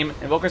Radiant team.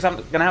 Invoker's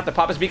going to have to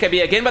pop his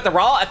BKB again, but the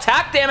raw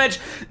attack damage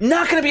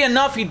not going to be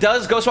enough. He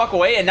does Ghost Walk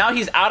away, and now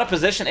he's out of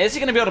position. Is he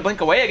going to be able to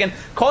blink away again?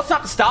 Cold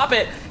Snap to stop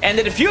it, and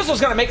the Diffusal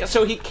is going to make it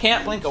so he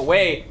can't blink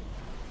away.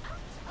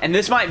 And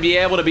this might be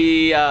able to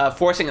be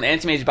forcing an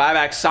Anti-Mage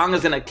buyback. Song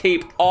is going to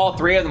keep all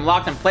 3 of them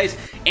locked in place.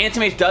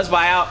 Anti-Mage does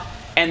buy out,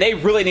 and they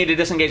really need to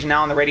disengage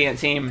now on the Radiant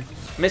team.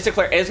 Mystic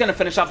Flare is going to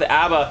finish off the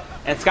Abba,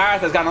 and Skywrath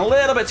has gone a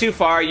little bit too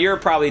far. You're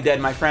probably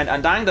dead, my friend.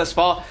 Undying does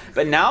fall,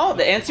 but now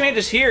the Anti-Mage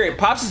is here. It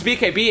pops his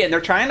BKB, and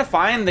they're trying to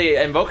find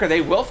the Invoker.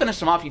 They will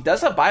finish him off. He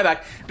does have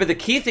buyback, but the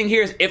key thing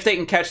here is if they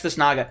can catch this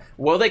Naga.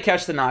 Will they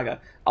catch the Naga?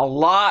 A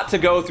lot to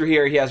go through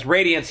here. He has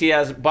Radiance, he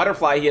has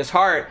Butterfly, he has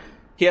Heart.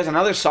 He has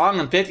another song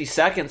in 50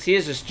 seconds. He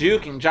is just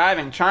juking,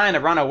 jiving, trying to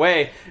run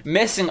away,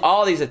 missing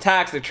all these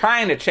attacks. They're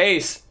trying to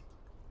chase.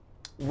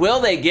 Will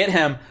they get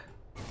him?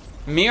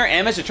 Mere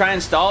Amish to try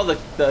and stall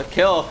the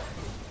kill.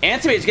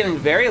 Anti-mage is getting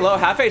very low,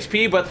 half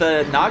HP, but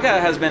the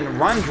Naga has been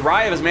run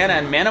dry of his mana,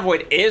 and Mana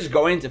Void is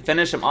going to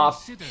finish him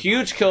off.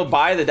 Huge kill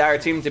by the Dire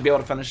team to be able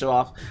to finish it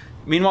off.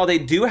 Meanwhile, they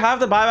do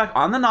have the buyback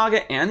on the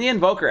Naga and the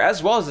Invoker,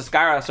 as well as the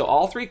Skyra, so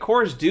all three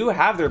cores do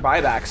have their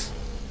buybacks.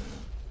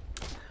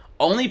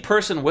 Only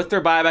person with their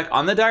buyback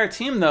on the Dire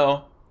team,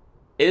 though,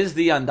 is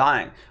the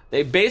Undying.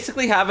 They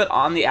basically have it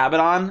on the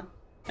Abaddon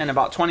and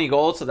about 20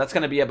 gold, so that's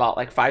going to be about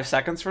like 5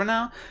 seconds from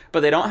now. But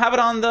they don't have it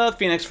on the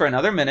Phoenix for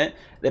another minute.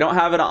 They don't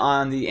have it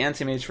on the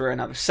Anti-Mage for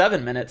another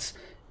 7 minutes.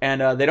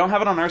 And they don't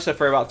have it on Ursa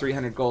for about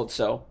 300 gold,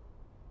 so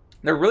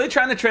they're really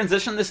trying to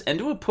transition this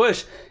into a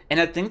push, and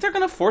I think they're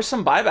going to force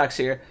some buybacks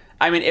here.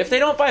 I mean, if they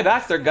don't buy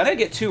back, they're going to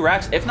get 2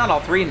 racks, if not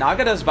all 3.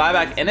 Naga does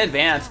buyback in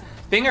advance.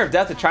 Finger of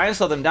Death to try and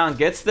slow them down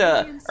gets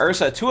the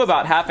Ursa to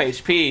about half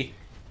HP,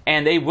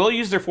 and they will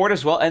use their fort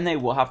as well, and they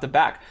will have to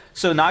back.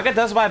 So Naga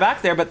does buy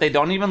back there, but they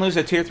don't even lose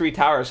their tier 3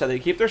 tower, so they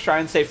keep their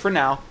shrine safe for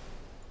now.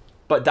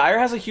 But Dire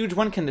has a huge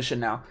win condition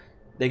now.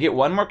 They get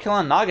 1 more kill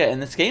on Naga, and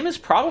this game is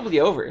probably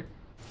over.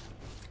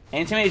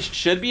 Anti-Mage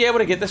should be able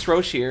to get this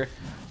Roche here.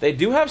 They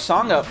do have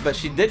Song up, but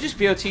she did just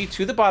BOT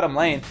to the bottom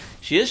lane.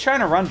 She is trying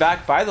to run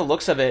back by the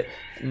looks of it.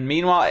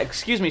 Meanwhile,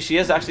 excuse me, she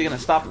is actually going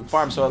to stop and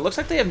farm. So it looks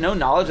like they have no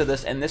knowledge of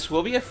this, and this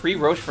will be a free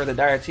Roche for the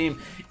Dire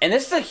team. And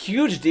this is a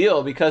huge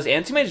deal because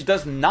Anti-Mage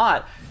does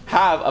not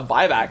have a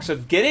buyback. So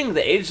getting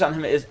the Aegis on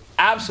him is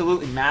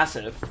absolutely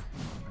massive.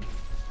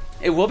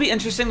 It will be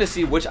interesting to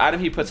see which item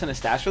he puts in his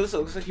stash for this. It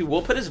looks like he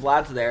will put his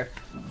Vlad's there.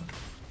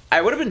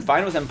 I would have been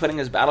fine with him putting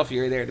his Battle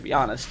Fury there, to be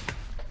honest.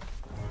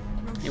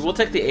 He will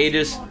take the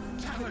Aegis.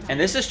 And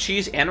this is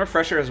Cheese and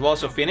Refresher as well,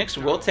 so Phoenix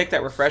will take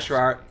that Refresh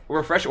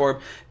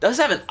Orb. Does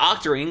have an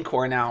Octarine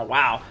core now,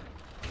 wow.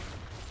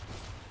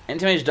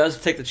 Anti-Mage does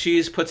take the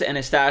Cheese, puts it in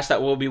his stash.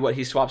 That will be what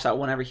he swaps out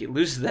whenever he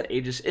loses that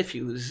Aegis, if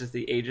he loses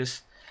the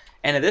Aegis.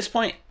 And at this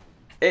point,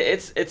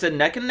 it's a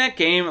neck and neck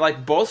game.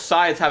 Like, both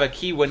sides have a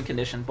key win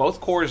condition.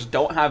 Both cores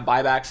don't have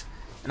buybacks,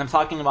 and I'm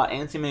talking about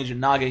Anti-Mage and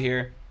Naga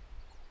here.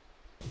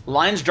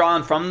 Lines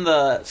drawn from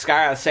the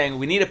Skyra saying,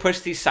 we need to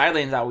push these side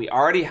lanes out. We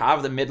already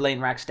have the mid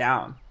lane racks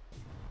down.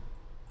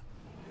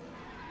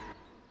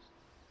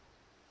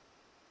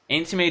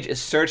 Anti-Mage is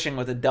searching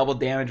with a double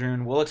damage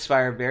rune. Will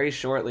expire very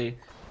shortly.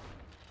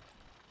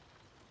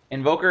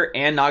 Invoker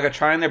and Naga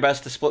trying their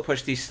best to split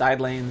push these side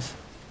lanes.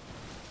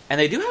 And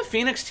they do have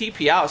Phoenix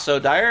TP out, so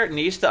Dire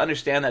needs to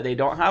understand that they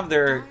don't have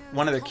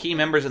one of their key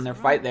members in their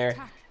fight there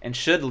and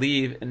should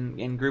leave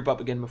and group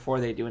up again before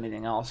they do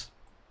anything else.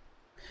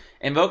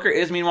 Invoker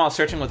is meanwhile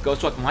searching with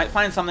Ghostwalk. Might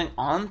find something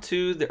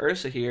onto the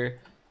Ursa here.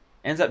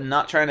 Ends up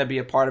not trying to be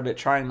a part of it,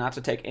 trying not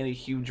to take any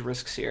huge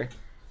risks here.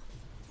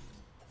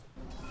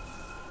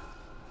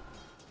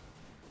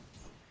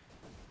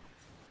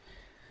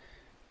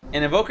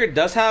 And Invoker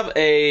does have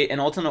an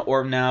ultimate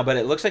orb now, but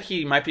it looks like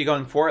he might be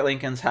going for it.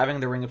 Lincoln's having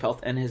the Ring of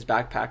Health in his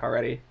backpack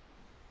already.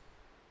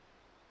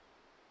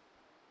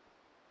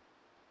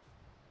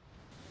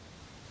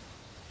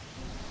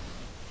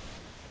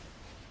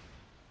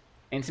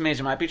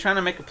 Anti-Mage might be trying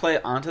to make a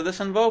play onto this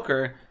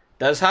Invoker.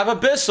 Does have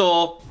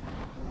Abyssal.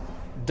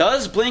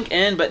 Does blink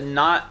in, but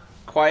not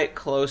quite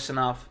close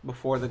enough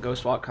before the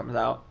Ghost Walk comes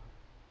out.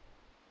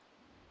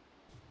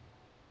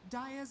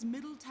 Dire's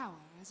middle tower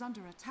is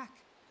under attack.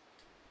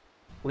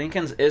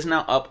 Lincoln's is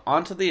now up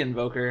onto the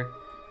Invoker.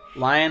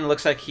 Lion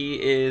looks like he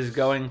is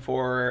going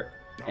for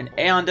an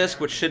Aeon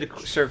Disc, which should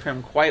serve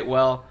him quite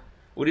well.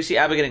 We do see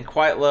Abba getting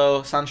quite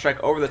low.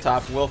 Sunstrike over the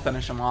top will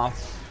finish him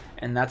off.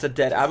 And that's a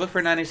dead Abba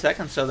for 90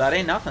 seconds, so that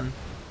ain't nothing.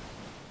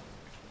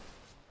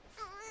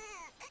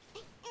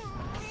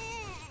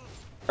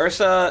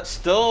 Ursa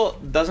still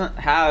doesn't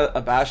have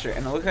a Basher,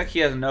 and it looks like he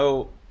has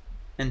no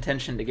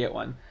intention to get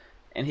one.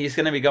 And he's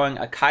going to be going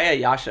Akaya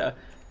Yasha.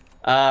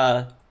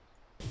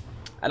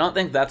 I don't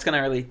think that's going to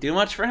really do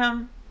much for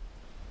him.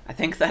 I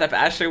think that a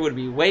Basher would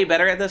be way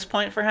better at this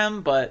point for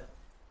him, but...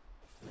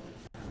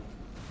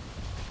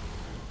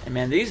 And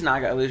man, these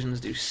Naga illusions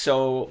do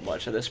so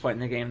much at this point in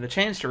the game. The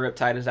change to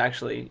Riptide is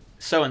actually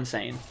so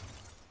insane.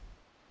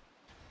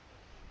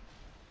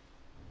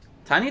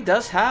 Tiny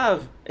does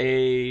have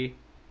an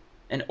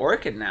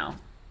Orchid now.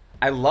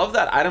 I love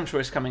that item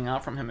choice coming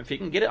out from him. If he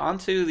can get it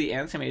onto the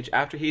Anti-Mage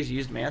after he's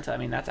used Manta, I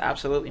mean, that's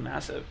absolutely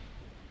massive.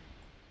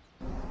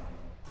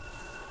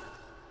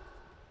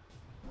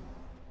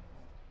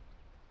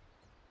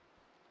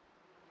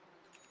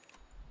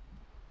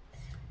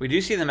 We do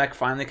see the mech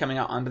finally coming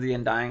out onto the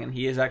Undying, and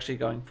he is actually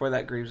going for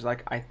that Greaves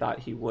like I thought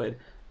he would.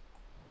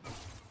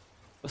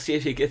 We'll see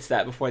if he gets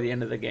that before the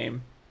end of the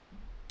game.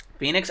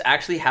 Phoenix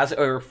actually has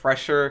a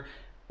Refresher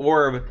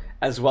Orb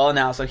as well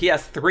now, so he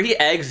has 3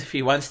 eggs if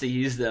he wants to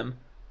use them.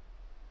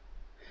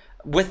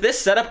 With this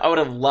setup, I would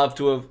have loved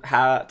to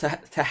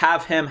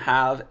have him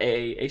have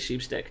a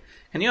Sheep Stick.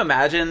 Can you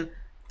imagine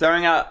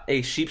throwing out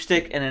a Sheep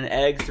Stick and an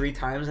egg 3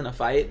 times in a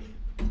fight?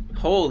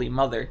 Holy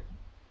mother.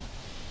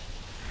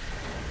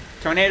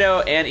 Tornado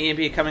and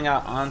EMP coming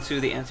out onto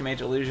the anti-mage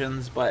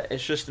illusions, but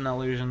it's just an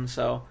illusion,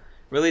 so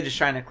really just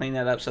trying to clean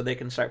that up so they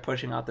can start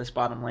pushing out this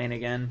bottom lane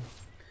again.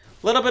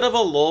 A little bit of a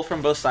lull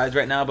from both sides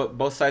right now, but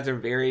both sides are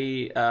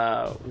very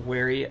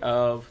wary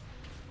of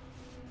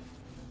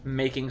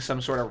making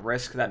some sort of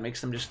risk that makes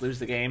them just lose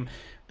the game.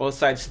 Both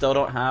sides still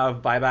don't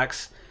have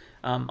buybacks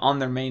on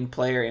their main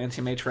player,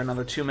 anti-mage, for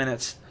another 2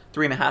 minutes,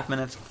 3.5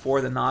 minutes for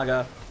the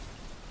Naga.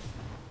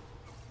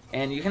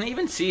 And you can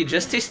even see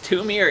just these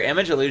 2 mirror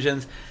image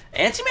illusions.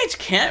 Anti-mage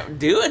can't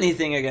do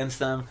anything against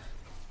them.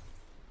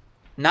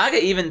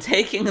 Naga even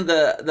taking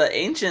the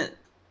ancient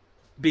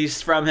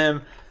beast from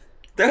him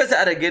throws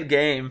out a good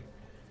game.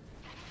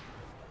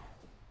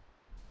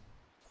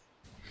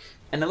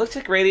 And it looks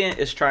like Radiant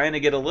is trying to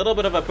get a little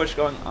bit of a push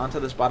going onto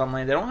this bottom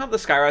lane. They don't have the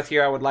Skywrath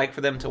here. I would like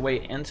for them to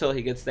wait until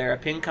he gets there. A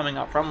ping coming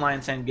up from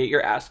Lion saying, get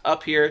your ass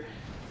up here.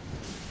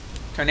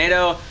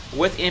 Tornado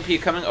with EMP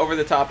coming over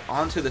the top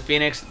onto the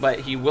Phoenix, but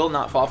he will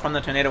not fall from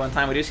the Tornado in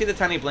time. We do see the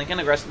Tiny blinking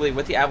aggressively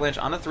with the Avalanche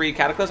on the 3.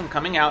 Cataclysm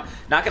coming out.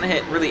 Not going to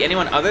hit really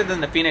anyone other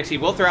than the Phoenix. He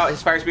will throw out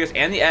his Fire Spears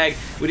and the Egg.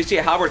 We do see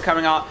a Halberd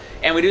coming out,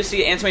 and we do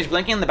see Anti-Mage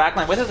blinking in the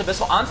backline with his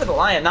Abyssal onto the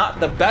Lion. Not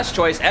the best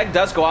choice. Egg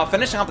does go off,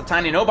 finishing off the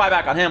Tiny. No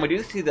buyback on him. We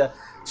do see the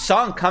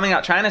Song coming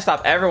out, trying to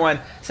stop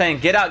everyone, saying,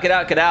 get out, get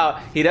out, get out.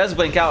 He does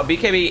blink out.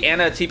 BKB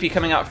and a TP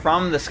coming out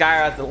from the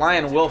Skywrath. The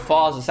Lion will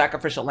fall as a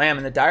sacrificial lamb,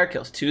 and the Dire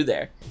kills 2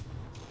 there.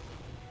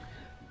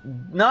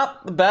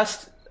 Not the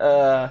best.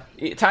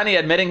 Tiny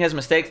admitting his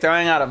mistake,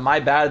 throwing out a my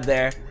bad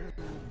there.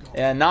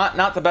 Yeah,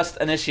 not the best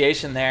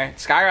initiation there.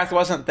 Skywrath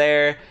wasn't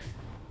there.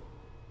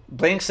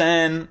 Blinks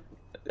in.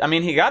 I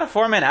mean, he got a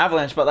 4-man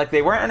Avalanche, but like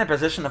they weren't in a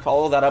position to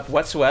follow that up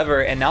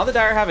whatsoever. And now the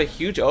Dire have a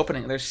huge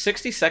opening. There's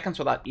 60 seconds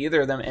without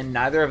either of them, and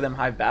neither of them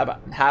have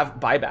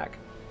buyback.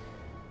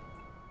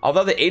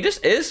 Although the Aegis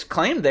is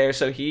claimed there,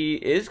 so he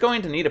is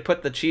going to need to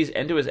put the cheese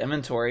into his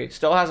inventory.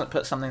 Still hasn't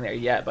put something there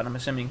yet, but I'm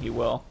assuming he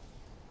will.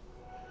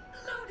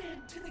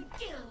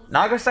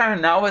 Naga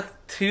Siren now with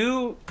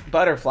 2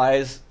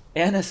 butterflies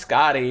and a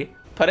Scotty,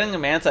 putting a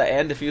Manta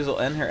and Diffusal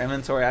in her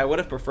inventory. I would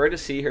have preferred to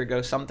see her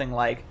go something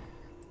like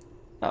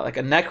a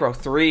Necro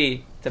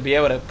 3 to be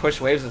able to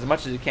push waves as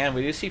much as you can.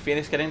 We do see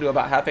Phoenix getting to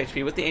about half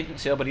HP with the Ancient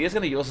Seal, but he is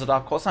going to use it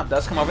off. Cold Snap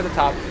does come over the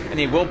top, and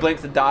he will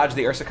blink to dodge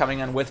the Ursa coming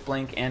in with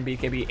Blink and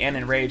BKB and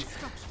Enrage.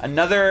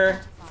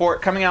 Another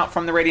fort coming out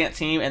from the Radiant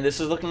team, and this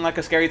is looking like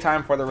a scary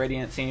time for the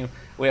Radiant team.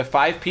 We have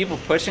 5 people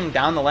pushing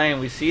down the lane.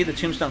 We see the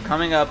Tombstone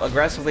coming up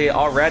aggressively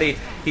already.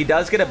 He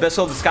does get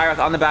Abyssal. The Skywrath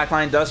on the back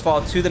line does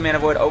fall to the Mana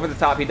Void over the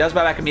top. He does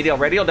buy back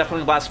immediately. Radial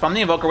definitely blast from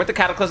the Invoker with the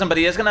Cataclysm, but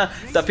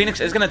the Phoenix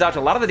is gonna dodge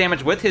a lot of the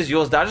damage with his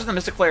Yules. Dodges the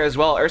Mystic Flare as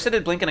well. Ursa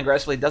did blink in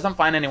aggressively. Doesn't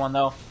find anyone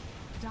though.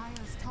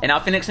 And now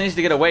Phoenix needs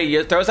to get away.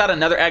 He throws out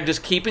another egg,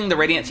 just keeping the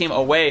Radiant team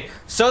away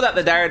so that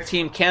the Dire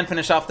team can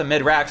finish off the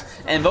mid-racks.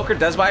 And Invoker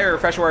does buy a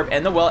Refresh Orb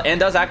in the well and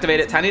does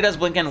activate it. Tiny does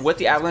blink in with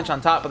the Avalanche on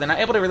top, but they're not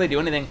able to really do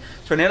anything.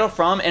 Tornado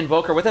from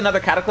Invoker with another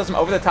Cataclysm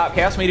over the top.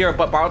 Chaos Meteor,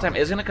 but Borrow Time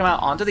is going to come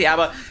out onto the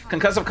Abba.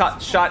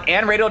 Concussive Shot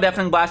and Radial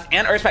Deafening Blast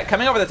and Earth Spike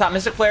coming over the top.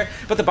 Mystic Flare,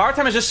 but the Borrow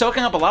Time is just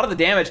soaking up a lot of the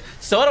damage.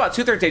 Still at about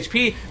 2/3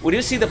 HP. We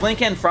do see the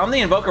blink in from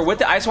the Invoker with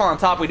the Ice Wall on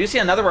top. We do see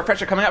another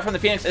Refresher coming out from the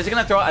Phoenix. Is he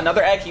going to throw out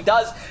another egg? He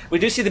does. We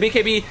do see the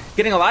BKB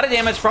getting a lot of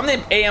damage from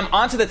the AM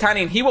onto the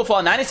Tiny, and he will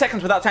fall 90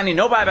 seconds without Tiny.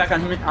 No buyback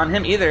on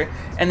him either,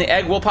 and the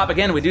egg will pop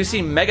again. We do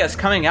see Megas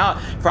coming out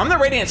from the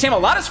Radiant team. A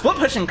lot of split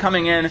pushing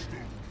coming in.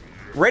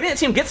 Radiant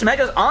team gets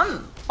Megas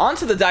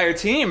onto the Dire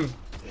team.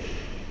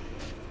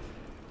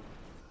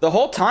 The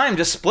whole time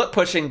just split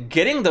pushing,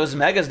 getting those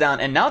Megas down,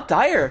 and now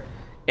Dire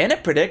in a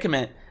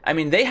predicament. I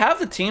mean, they have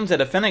the teams that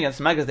defend against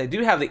Megas. They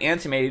do have the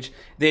Anti-Mage.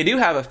 They do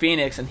have a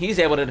Phoenix, and he's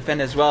able to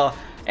defend as well.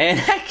 And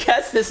I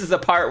guess this is the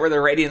part where the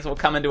Radiance will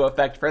come into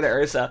effect for the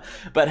Ursa.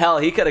 But hell,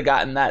 he could have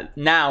gotten that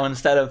now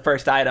instead of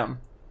first item.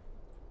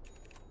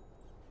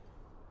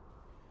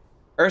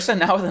 Ursa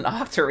now with an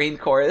Octarine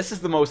core. This is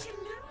the most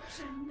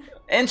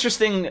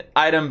interesting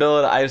item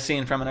build I've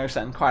seen from an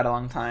Ursa in quite a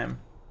long time.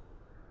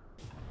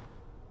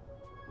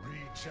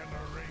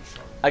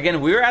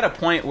 Again, we're at a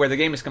point where the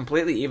game is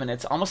completely even.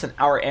 It's almost an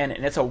hour in,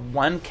 and it's a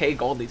 1k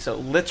gold lead, so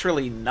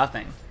literally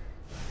nothing.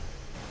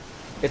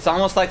 It's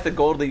almost like the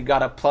gold lead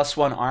got a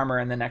 +1 armor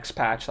in the next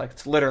patch. Like,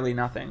 it's literally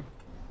nothing.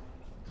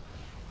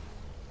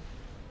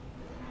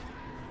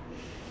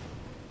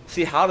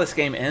 See how this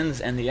game ends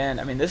in the end.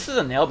 I mean, this is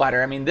a nail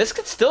biter. I mean, this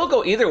could still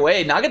go either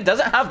way. Naga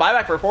doesn't have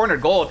buyback for 400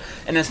 gold,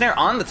 and the snare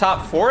on the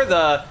top for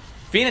the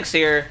Phoenix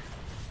here.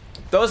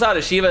 Throws out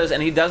his Shivas,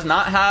 and he does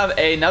not have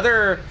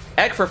another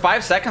egg for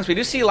 5 seconds. We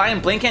do see Lion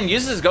blink in,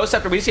 uses his Ghost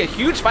Scepter. We see a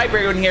huge fight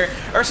break in here.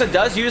 Ursa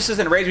does use his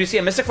Enrage. We see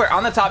a Mystic Flare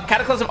on the top,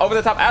 Cataclysm over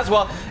the top as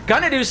well.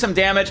 Gonna do some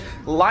damage.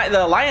 The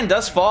Lion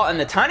does fall, and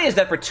the Tiny is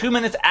dead for 2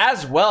 minutes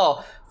as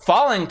well,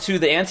 falling to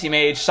the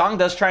Anti-Mage. Song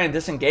does try and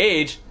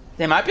disengage.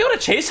 They might be able to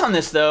chase on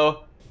this, though.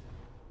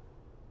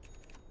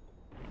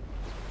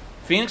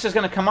 Phoenix is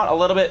gonna come out a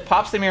little bit,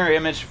 pops the mirror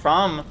image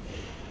from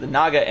the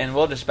Naga, and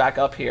we'll just back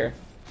up here.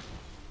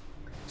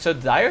 So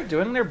Dire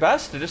doing their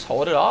best to just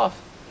hold it off.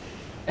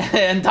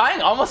 And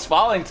dying, almost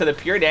falling to the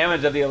pure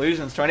damage of the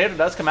illusions. Tornado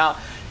does come out,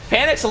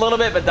 Panics a little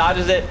bit, but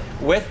dodges it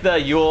with the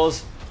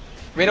Yules.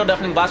 Radio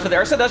deafening blast, but the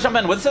Ursa does jump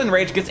in with Sudden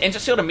Rage, gets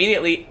Ancient Shield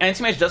immediately.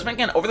 Anti-mage does make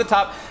an over the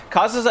top,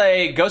 causes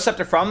a Ghost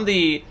Scepter from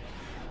the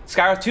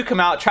Skywrath to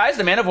come out, tries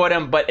to mana void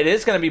him, but it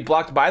is going to be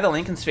blocked by the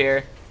Lincoln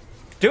Sphere.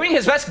 Doing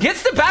his best,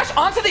 gets the bash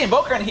onto the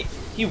Invoker, and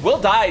he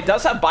will die.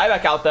 Does have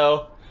buyback out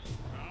though.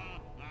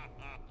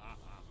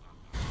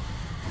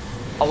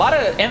 A lot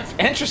of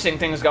interesting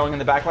things going in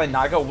the backline.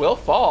 Naga will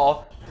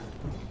fall.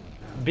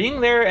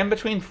 Being there in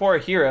between 4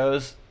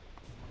 heroes,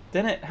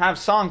 didn't have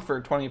Song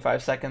for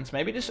 25 seconds.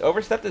 Maybe just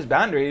overstepped his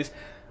boundaries.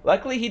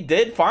 Luckily, he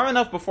did farm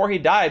enough before he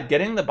died,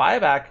 getting the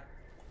buyback.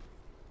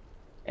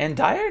 And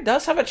Dire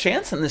does have a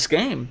chance in this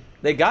game.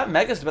 They got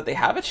Megas, but they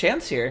have a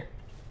chance here.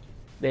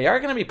 They are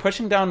going to be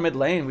pushing down mid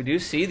lane. We do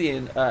see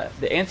the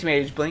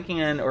anti-mage blinking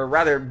in, or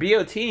rather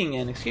BOTing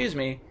in, excuse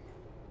me.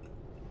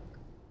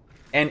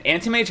 And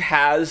anti-mage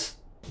has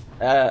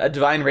a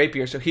Divine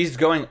Rapier, so he's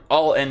going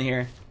all in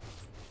here.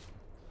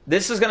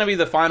 This is going to be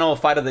the final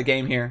fight of the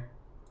game here.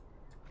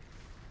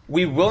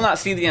 We will not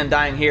see the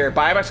Undying here.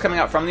 Buyback's coming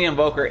out from the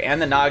Invoker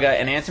and the Naga,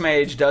 and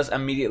anti-mage does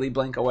immediately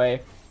blink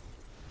away.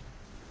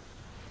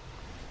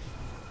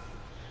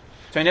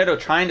 Tornado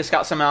trying to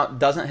scout some out,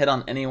 doesn't hit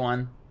on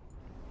anyone.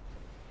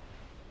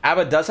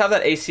 Abba does have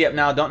that AC up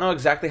now. Don't know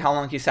exactly how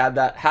long he's had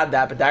that,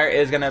 but Dire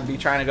is going to be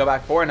trying to go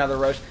back for another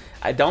Roche.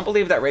 I don't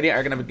believe that Radiant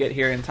are going to get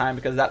here in time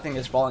because that thing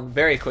is falling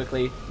very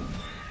quickly.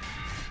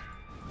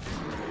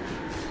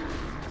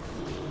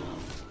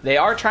 They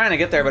are trying to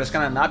get there, but it's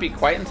going to not be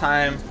quite in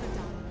time.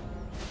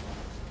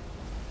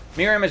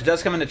 Mirror Image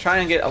does come in to try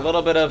and get a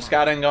little bit of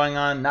scouting going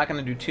on. Not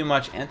going to do too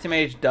much.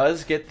 Anti-Mage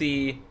does get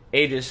the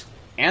Aegis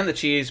and the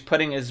Cheese,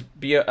 putting his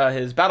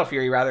Battle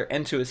Fury rather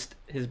into his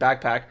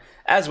backpack,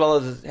 as well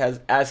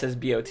as his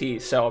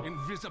BOT. So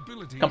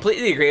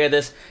completely agree with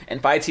this,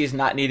 and Fights he's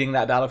not needing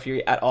that Battle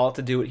Fury at all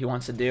to do what he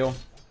wants to do.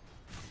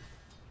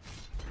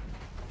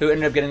 Who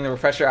ended up getting the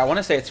refresher? I want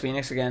to say it's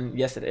Phoenix again.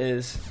 Yes, it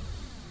is.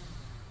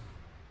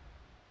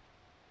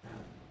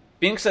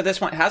 Phoenix at this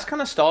point has kind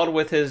of stalled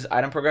with his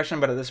item progression,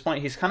 but at this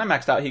point he's kind of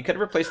maxed out. He could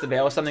replace the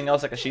Veil with something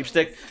else like a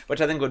Sheepstick,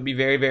 which I think would be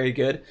very, very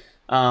good.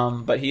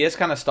 But he is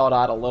kind of stalled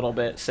out a little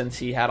bit since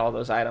he had all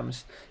those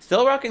items.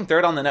 Still rocking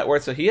 3rd on the net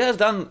worth, so he has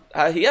done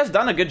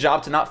a good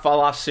job to not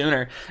fall off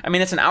sooner. I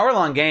mean, it's an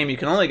hour-long game. You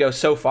can only go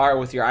so far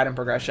with your item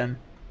progression.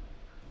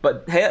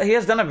 But he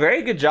has done a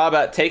very good job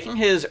at taking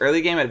his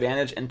early game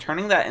advantage and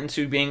turning that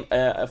into being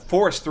a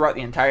force throughout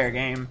the entire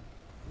game.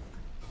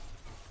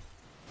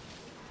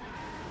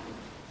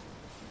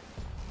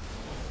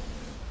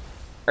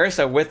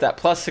 Ursa with that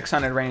plus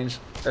 600 range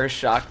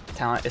Earthshock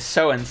talent is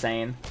so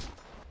insane.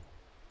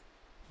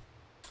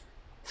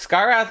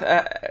 Skywrath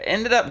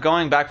ended up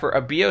going back for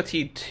a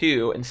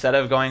BOT2 instead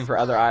of going for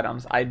other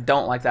items. I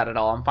don't like that at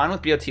all. I'm fine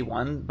with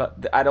BOT1,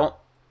 but I don't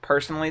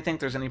personally think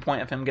there's any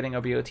point of him getting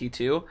a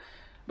BOT2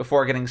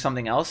 before getting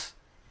something else.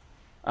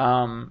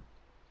 I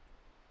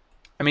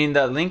mean,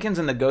 the Lincolns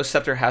and the Ghost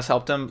Scepter has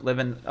helped him live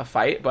in a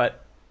fight,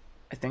 but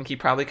I think he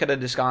probably could have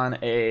just gone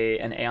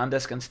an Aeon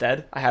Disc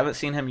instead. I haven't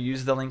seen him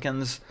use the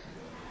Lincolns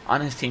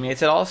on his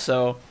teammates at all,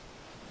 so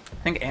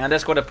I think Aeon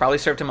Disc would have probably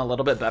served him a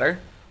little bit better.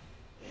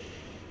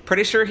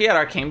 Pretty sure he had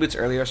Arcane Boots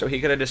earlier, so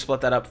he could have just split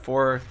that up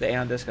for the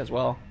Aeon Disc as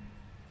well.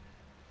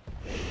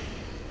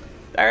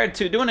 Dire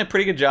 2 doing a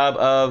pretty good job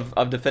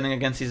of defending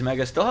against these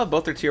Megas. Still have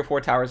both their tier 4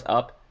 towers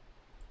up.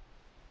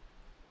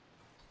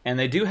 And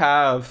they do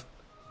have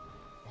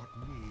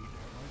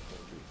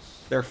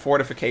their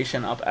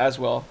fortification up as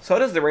well. So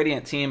does the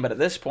Radiant team, but at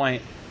this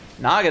point,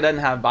 Naga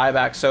doesn't have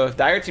buyback. So if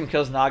Dire team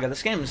kills Naga,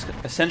 this game is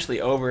essentially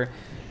over.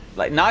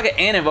 Like, Naga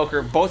and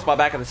Invoker both bought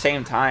back at the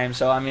same time.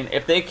 So, I mean,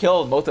 if they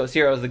kill both those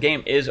heroes, the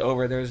game is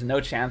over. There's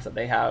no chance that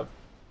they have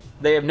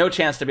no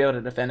chance to be able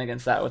to defend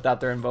against that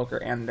without their Invoker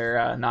and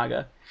their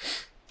Naga.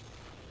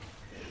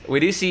 We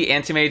do see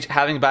Anti-Mage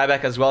having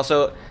buyback as well.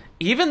 So,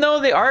 even though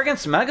they are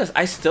against Megas,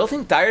 I still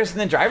think Dire's in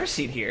the driver's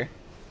seat here.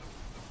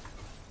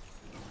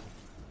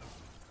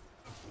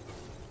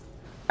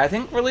 I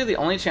think really the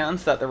only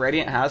chance that the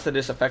Radiant has to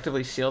just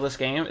effectively seal this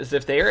game is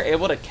if they are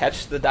able to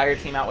catch the Dire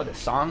team out with a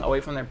Song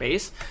away from their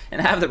base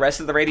and have the rest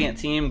of the Radiant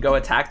team go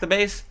attack the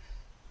base.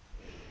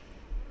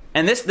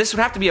 And this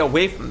would have to be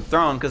away from the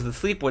throne because the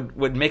sleep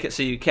would make it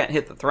so you can't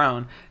hit the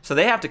throne. So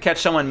they have to catch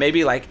someone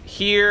maybe like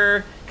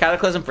here,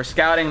 Cataclysm for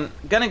scouting.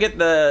 Gonna get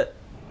the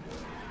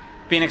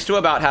Phoenix to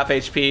about half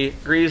HP.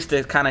 Greaves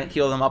to kind of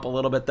heal them up a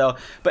little bit though.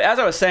 But as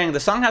I was saying, the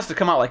Song has to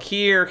come out like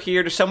here,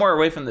 just somewhere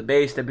away from the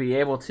base to be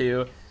able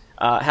to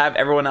have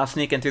everyone else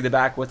sneak in through the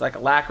back with like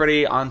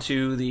Alacrity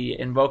onto the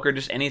Invoker,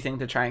 just anything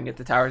to try and get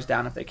the towers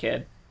down if they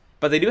can.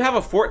 But they do have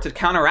a fort to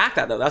counteract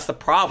that though. That's the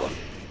problem.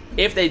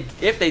 If they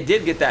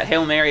did get that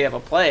Hail Mary of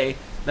a play,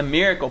 the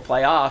miracle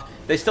play off,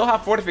 they still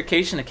have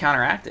fortification to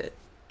counteract it.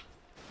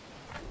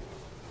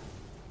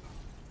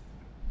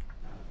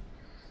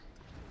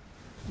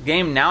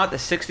 Game now at the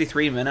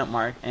 63-minute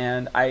mark,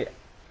 and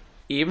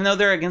even though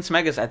they're against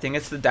Megas, I think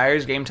it's the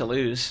Dire's game to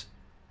lose.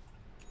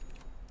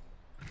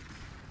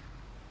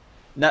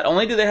 Not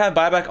only do they have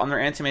buyback on their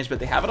Anti-Mage, but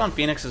they have it on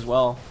Phoenix as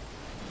well.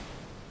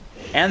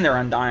 and they're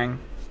Undying.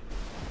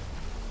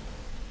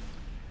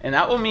 And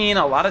that will mean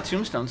a lot of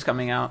tombstones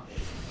coming out.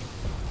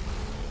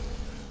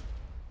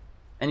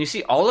 And you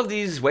see all of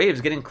these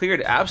waves getting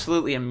cleared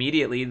absolutely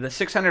immediately. The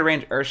 600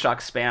 range Earthshock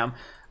spam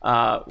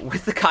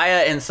with the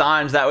Kaya and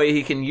Sanj. That way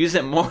he can use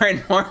it more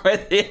and more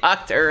with the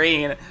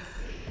Octarine.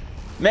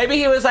 Maybe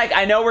he was like,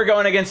 I know we're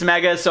going against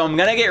Mega, so I'm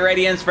gonna get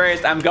Radiance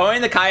first. I'm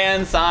going the Kaya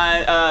and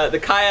Sanj, the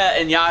Kaya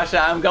and Yasha.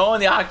 I'm going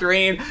the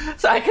Octarine,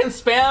 so I can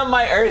spam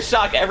my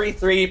Earthshock every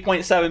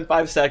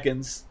 3.75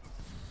 seconds.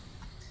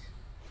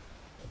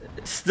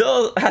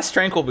 Still has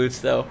Tranquil Boots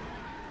though.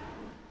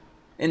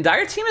 And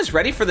Dire team is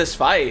ready for this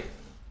fight.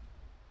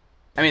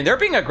 I mean, they're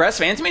being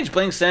aggressive. Anti-Mage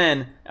blinks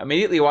in,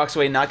 immediately walks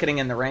away, not getting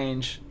in the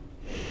range.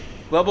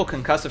 Global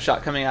Concussive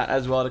Shot coming out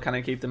as well to kind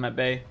of keep them at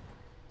bay.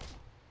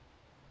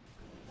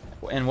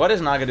 And what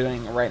is Naga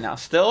doing right now?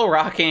 Still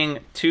rocking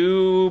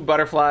 2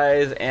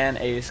 Butterflies and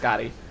a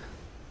Scotty.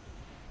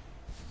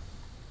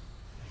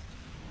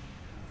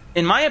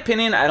 In my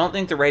opinion, I don't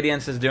think the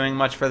Radiance is doing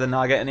much for the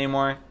Naga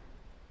anymore.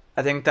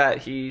 I think that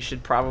he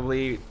should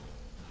probably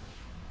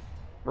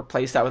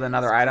replace that with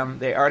another item.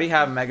 They already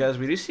have Megas.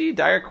 We do see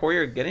Dire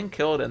Courier getting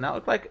killed, and that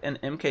looked like an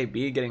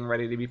MKB getting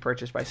ready to be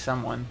purchased by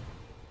someone.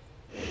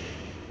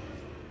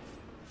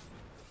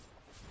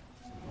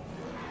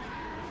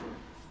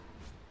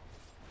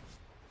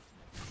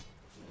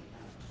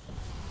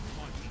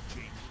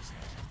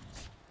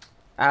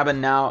 Abba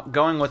now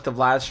going with the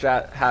Vlad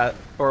strat,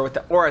 or with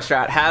the Aura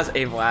strat, has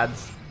a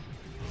Vlad's.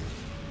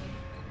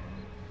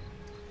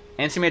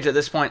 Anti-Mage at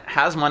this point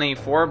has money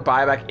for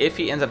buyback if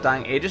he ends up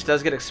dying. Aegis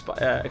does get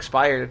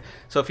expired,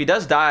 so if he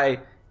does die,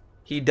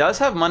 he does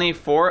have money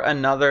for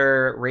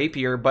another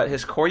Rapier, but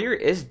his Courier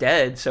is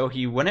dead, so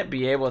he wouldn't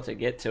be able to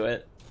get to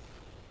it.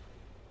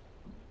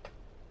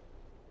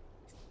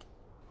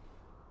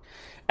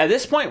 At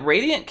this point,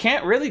 Radiant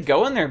can't really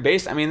go in their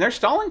base. I mean, they're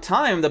stalling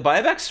time. The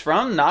buybacks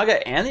from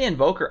Naga and the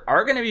Invoker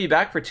are going to be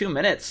back for 2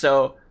 minutes,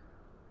 so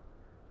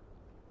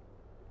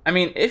I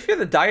mean, if you're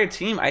the Dire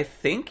team, I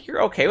think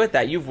you're okay with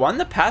that. You've won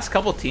the past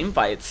couple team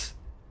fights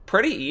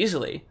pretty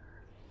easily.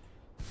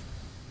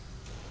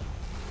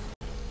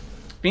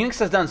 Phoenix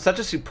has done such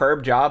a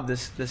superb job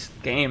this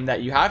game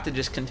that you have to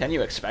just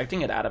continue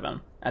expecting it out of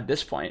him at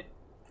this point.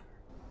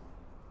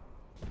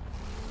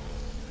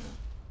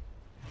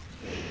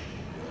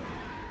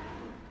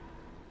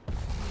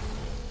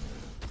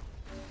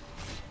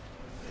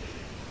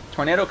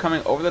 Tornado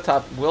coming over the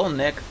top will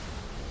nick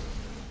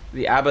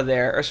the Abba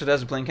there. Ursa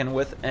does blink in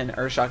with an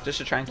Earthshock just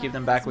to try and keep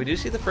them back. We do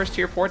see the first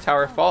tier 4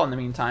 tower fall in the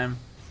meantime.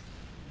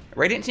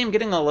 Radiant team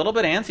getting a little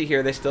bit antsy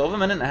here. They still have a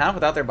minute and a half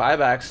without their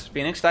buybacks.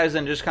 Phoenix dives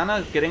in, just kind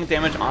of getting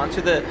damage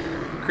onto the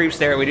creeps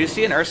there. We do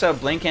see an Ursa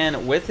blink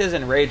in with his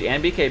Enrage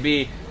and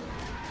BKB.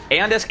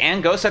 Aeon Disc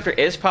and Ghost Scepter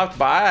is popped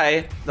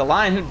by the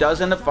Lion, who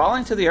does end up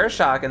falling to the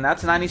Earthshock, and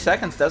that's 90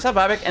 seconds. Does have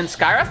buyback, and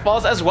Skywrath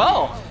falls as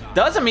well.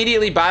 Does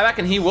immediately buyback,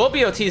 and he will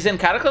BOTs in.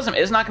 Cataclysm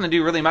is not going to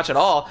do really much at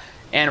all.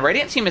 And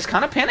Radiant team is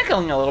kind of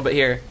panicking a little bit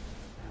here.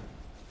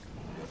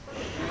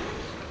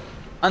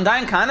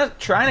 Undying kind of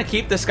trying to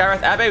keep the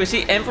Skywrath at bay. We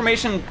see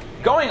information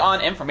going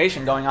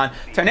on.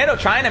 Tornado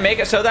trying to make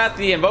it so that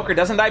the Invoker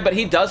doesn't die, but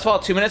he does fall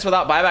 2 minutes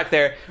without buyback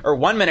there. Or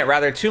 1 minute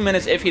rather, 2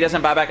 minutes if he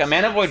doesn't buy back. A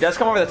Mana Void does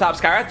come over the top.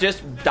 Skywrath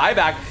just die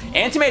back.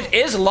 Anti-Mage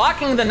is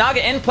locking the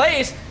Naga in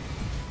place.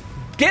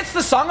 Gets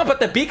the Song up, but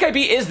the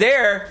BKB is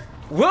there.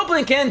 Will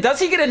blink in. Does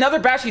he get another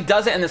bash? He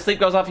doesn't, and the sleep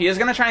goes off. He is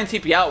going to try and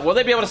TP out. Will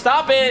they be able to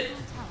stop it?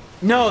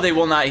 No, they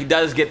will not. He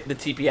does get the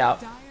TP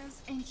out.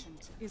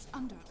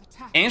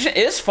 Ancient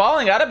is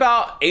falling at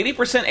about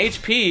 80%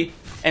 HP.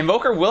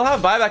 Invoker will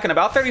have buyback in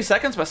about 30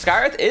 seconds, but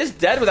Skywrath is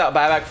dead without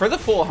buyback for the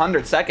full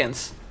 100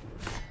 seconds.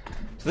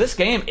 So this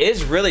game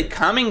is really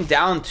coming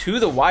down to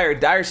the wire.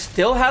 Dire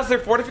still has their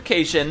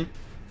fortification.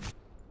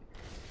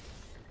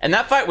 And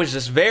that fight was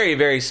just very,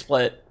 very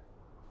split.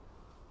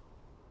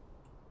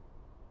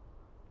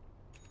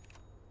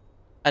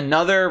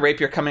 Another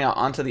Rapier coming out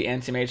onto the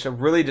Anti-Mage, so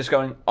really just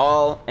going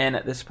all in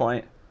at this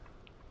point.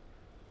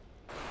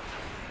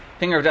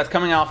 Finger of Death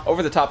coming off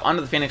over the top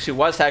onto the Phoenix, who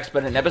was hexed,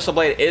 but an Abyssal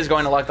Blade is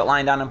going to lock that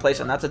line down in place,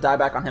 and that's a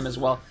dieback on him as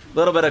well. A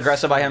little bit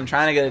aggressive by him,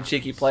 trying to get a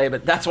cheeky play,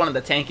 but that's one of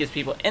the tankiest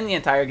people in the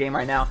entire game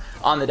right now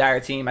on the Dire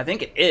team. I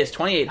think it is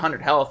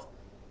 2,800 health.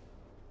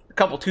 A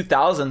couple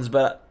 2,000s,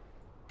 but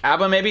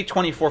Abba maybe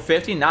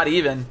 2,450, not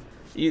even.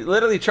 You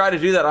literally try to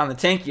do that on the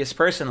tankiest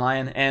person,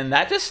 Lion, and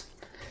that's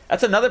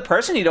another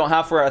person you don't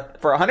have for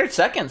 100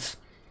 seconds.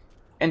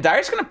 And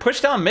Dire's going to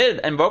push down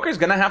mid. Invoker's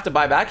going to have to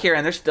buy back here.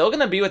 And they're still going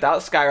to be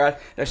without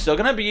Skywrath. They're still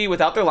going to be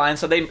without their line.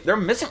 So they're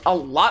missing a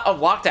lot of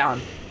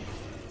lockdown.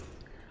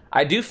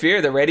 I do fear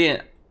the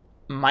Radiant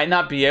might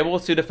not be able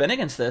to defend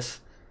against this.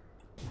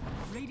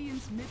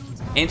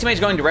 Anti-Mage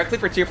going directly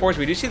for tier 4s.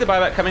 We do see the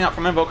buyback coming out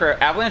from Invoker.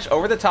 Avalanche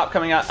over the top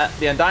coming out.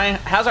 The Undying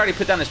has already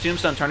put down his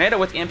Tombstone. Tornado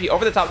with the MP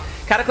over the top.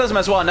 Cataclysm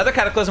as well. Another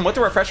Cataclysm with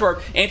the Refresher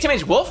Orb.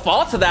 Anti-Mage will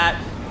fall to that.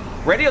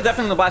 Radio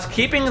definitely the blast,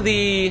 keeping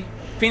the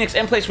Phoenix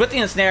in place with the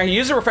Ensnare. He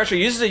uses a Refresher,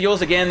 uses the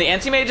Yules again. The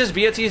Anti-Mage's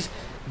BOTs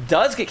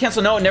does get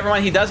canceled. No, never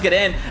mind. He does get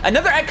in.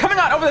 Another egg coming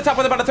out over the top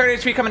with about a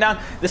 30 HP coming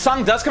down. The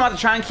song does come out to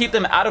try and keep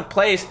them out of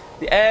place.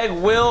 The egg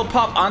will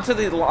pop onto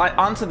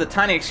the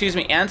tiny, excuse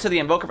me, and to the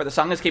invoker, but the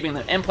song is keeping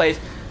them in place.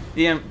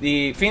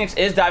 The Phoenix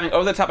is diving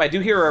over the top. I do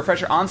hear a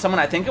refresher on someone.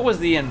 I think it was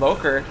the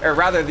invoker, or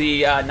rather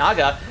the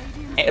Naga.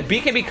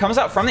 BKB comes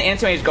out from the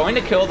anti-mage, going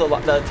to kill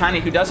the tiny,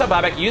 who does have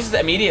buyback, uses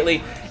it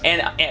immediately,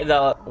 and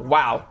the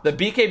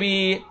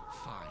BKB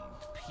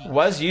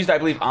was used, I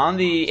believe, on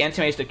the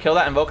anti-mage to kill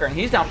that invoker, and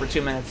he's down for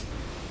 2 minutes.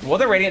 Will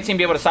the Radiant team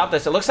be able to stop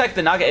this? It looks like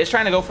the Naga is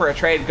trying to go for a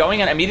trade, going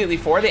in immediately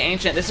for the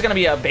Ancient. This is going to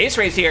be a base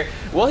race here.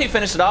 Will he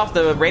finish it off?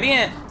 The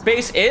Radiant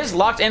base is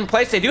locked in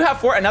place. They do have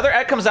fort. Another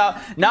egg comes out.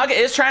 Naga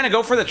is trying to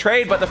go for the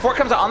trade, but the fort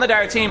comes out on the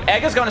Dire team.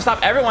 Egg is going to stop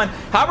everyone.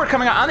 Halberd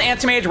coming out on the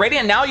anti-mage.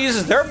 Radiant now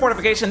uses their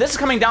fortification. This is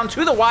coming down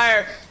to the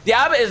wire. The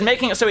Abbot is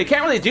making it so he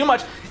can't really do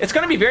much. It's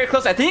going to be very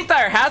close. I think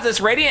Dire has this.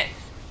 Radiant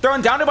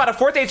thrown down to about a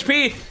 4th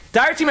HP.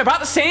 Dire team about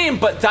the same,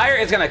 but Dire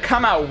is going to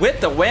come out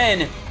with the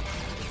win.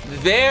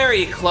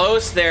 Very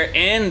close there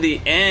in the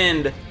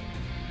end.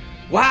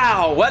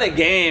 Wow, what a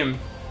game.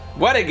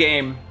 What a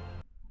game.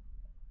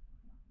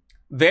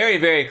 Very,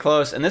 very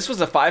close. And this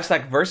was a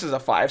 5-stack versus a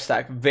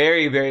 5-stack.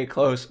 Very, very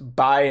close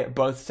by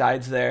both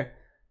sides there.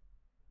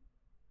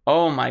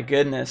 Oh my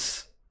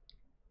goodness.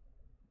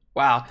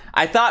 Wow.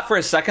 I thought for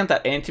a second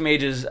that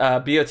Anti-Mage's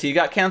BOT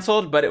got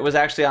canceled, but it was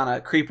actually on a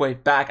creep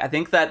wave back. I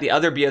think that the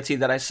other BOT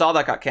that I saw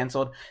that got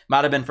canceled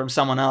might have been from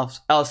someone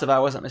else if I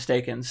wasn't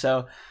mistaken.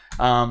 So,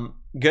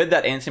 good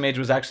that Anti-Mage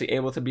was actually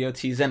able to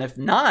BOTs in. If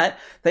not,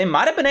 they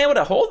might have been able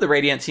to hold the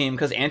Radiant team,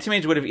 because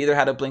Anti-Mage would have either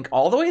had to blink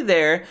all the way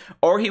there,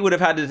 or he would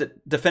have had to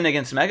defend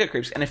against Mega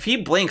Creeps. And if he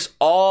blinks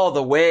all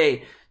the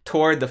way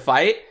toward the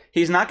fight,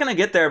 he's not going to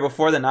get there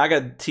before the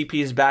Naga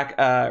TPs back,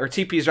 or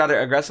TPs rather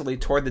aggressively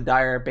toward the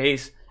Dire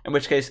base. In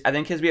which case, I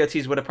think his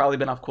BOTs would have probably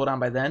been off cooldown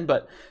by then,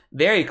 but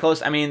very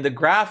close. I mean, the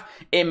graph,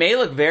 it may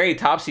look very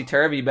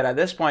topsy-turvy, but at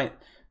this point,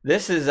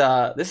 this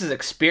is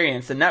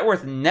experience. The net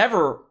worth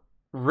never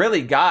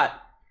really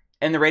got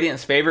in the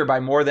Radiant's favor by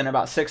more than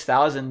about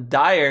 6,000.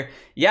 Dire,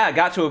 yeah, it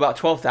got to about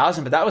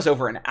 12,000, but that was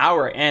over an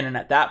hour in, and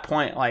at that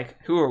point, like,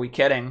 who are we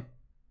kidding?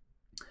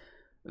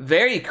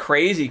 Very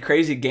crazy,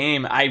 crazy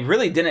game. I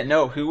really didn't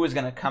know who was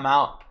going to come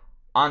out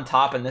on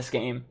top in this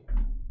game.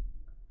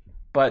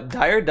 But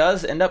Dire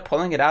does end up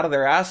pulling it out of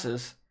their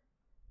asses.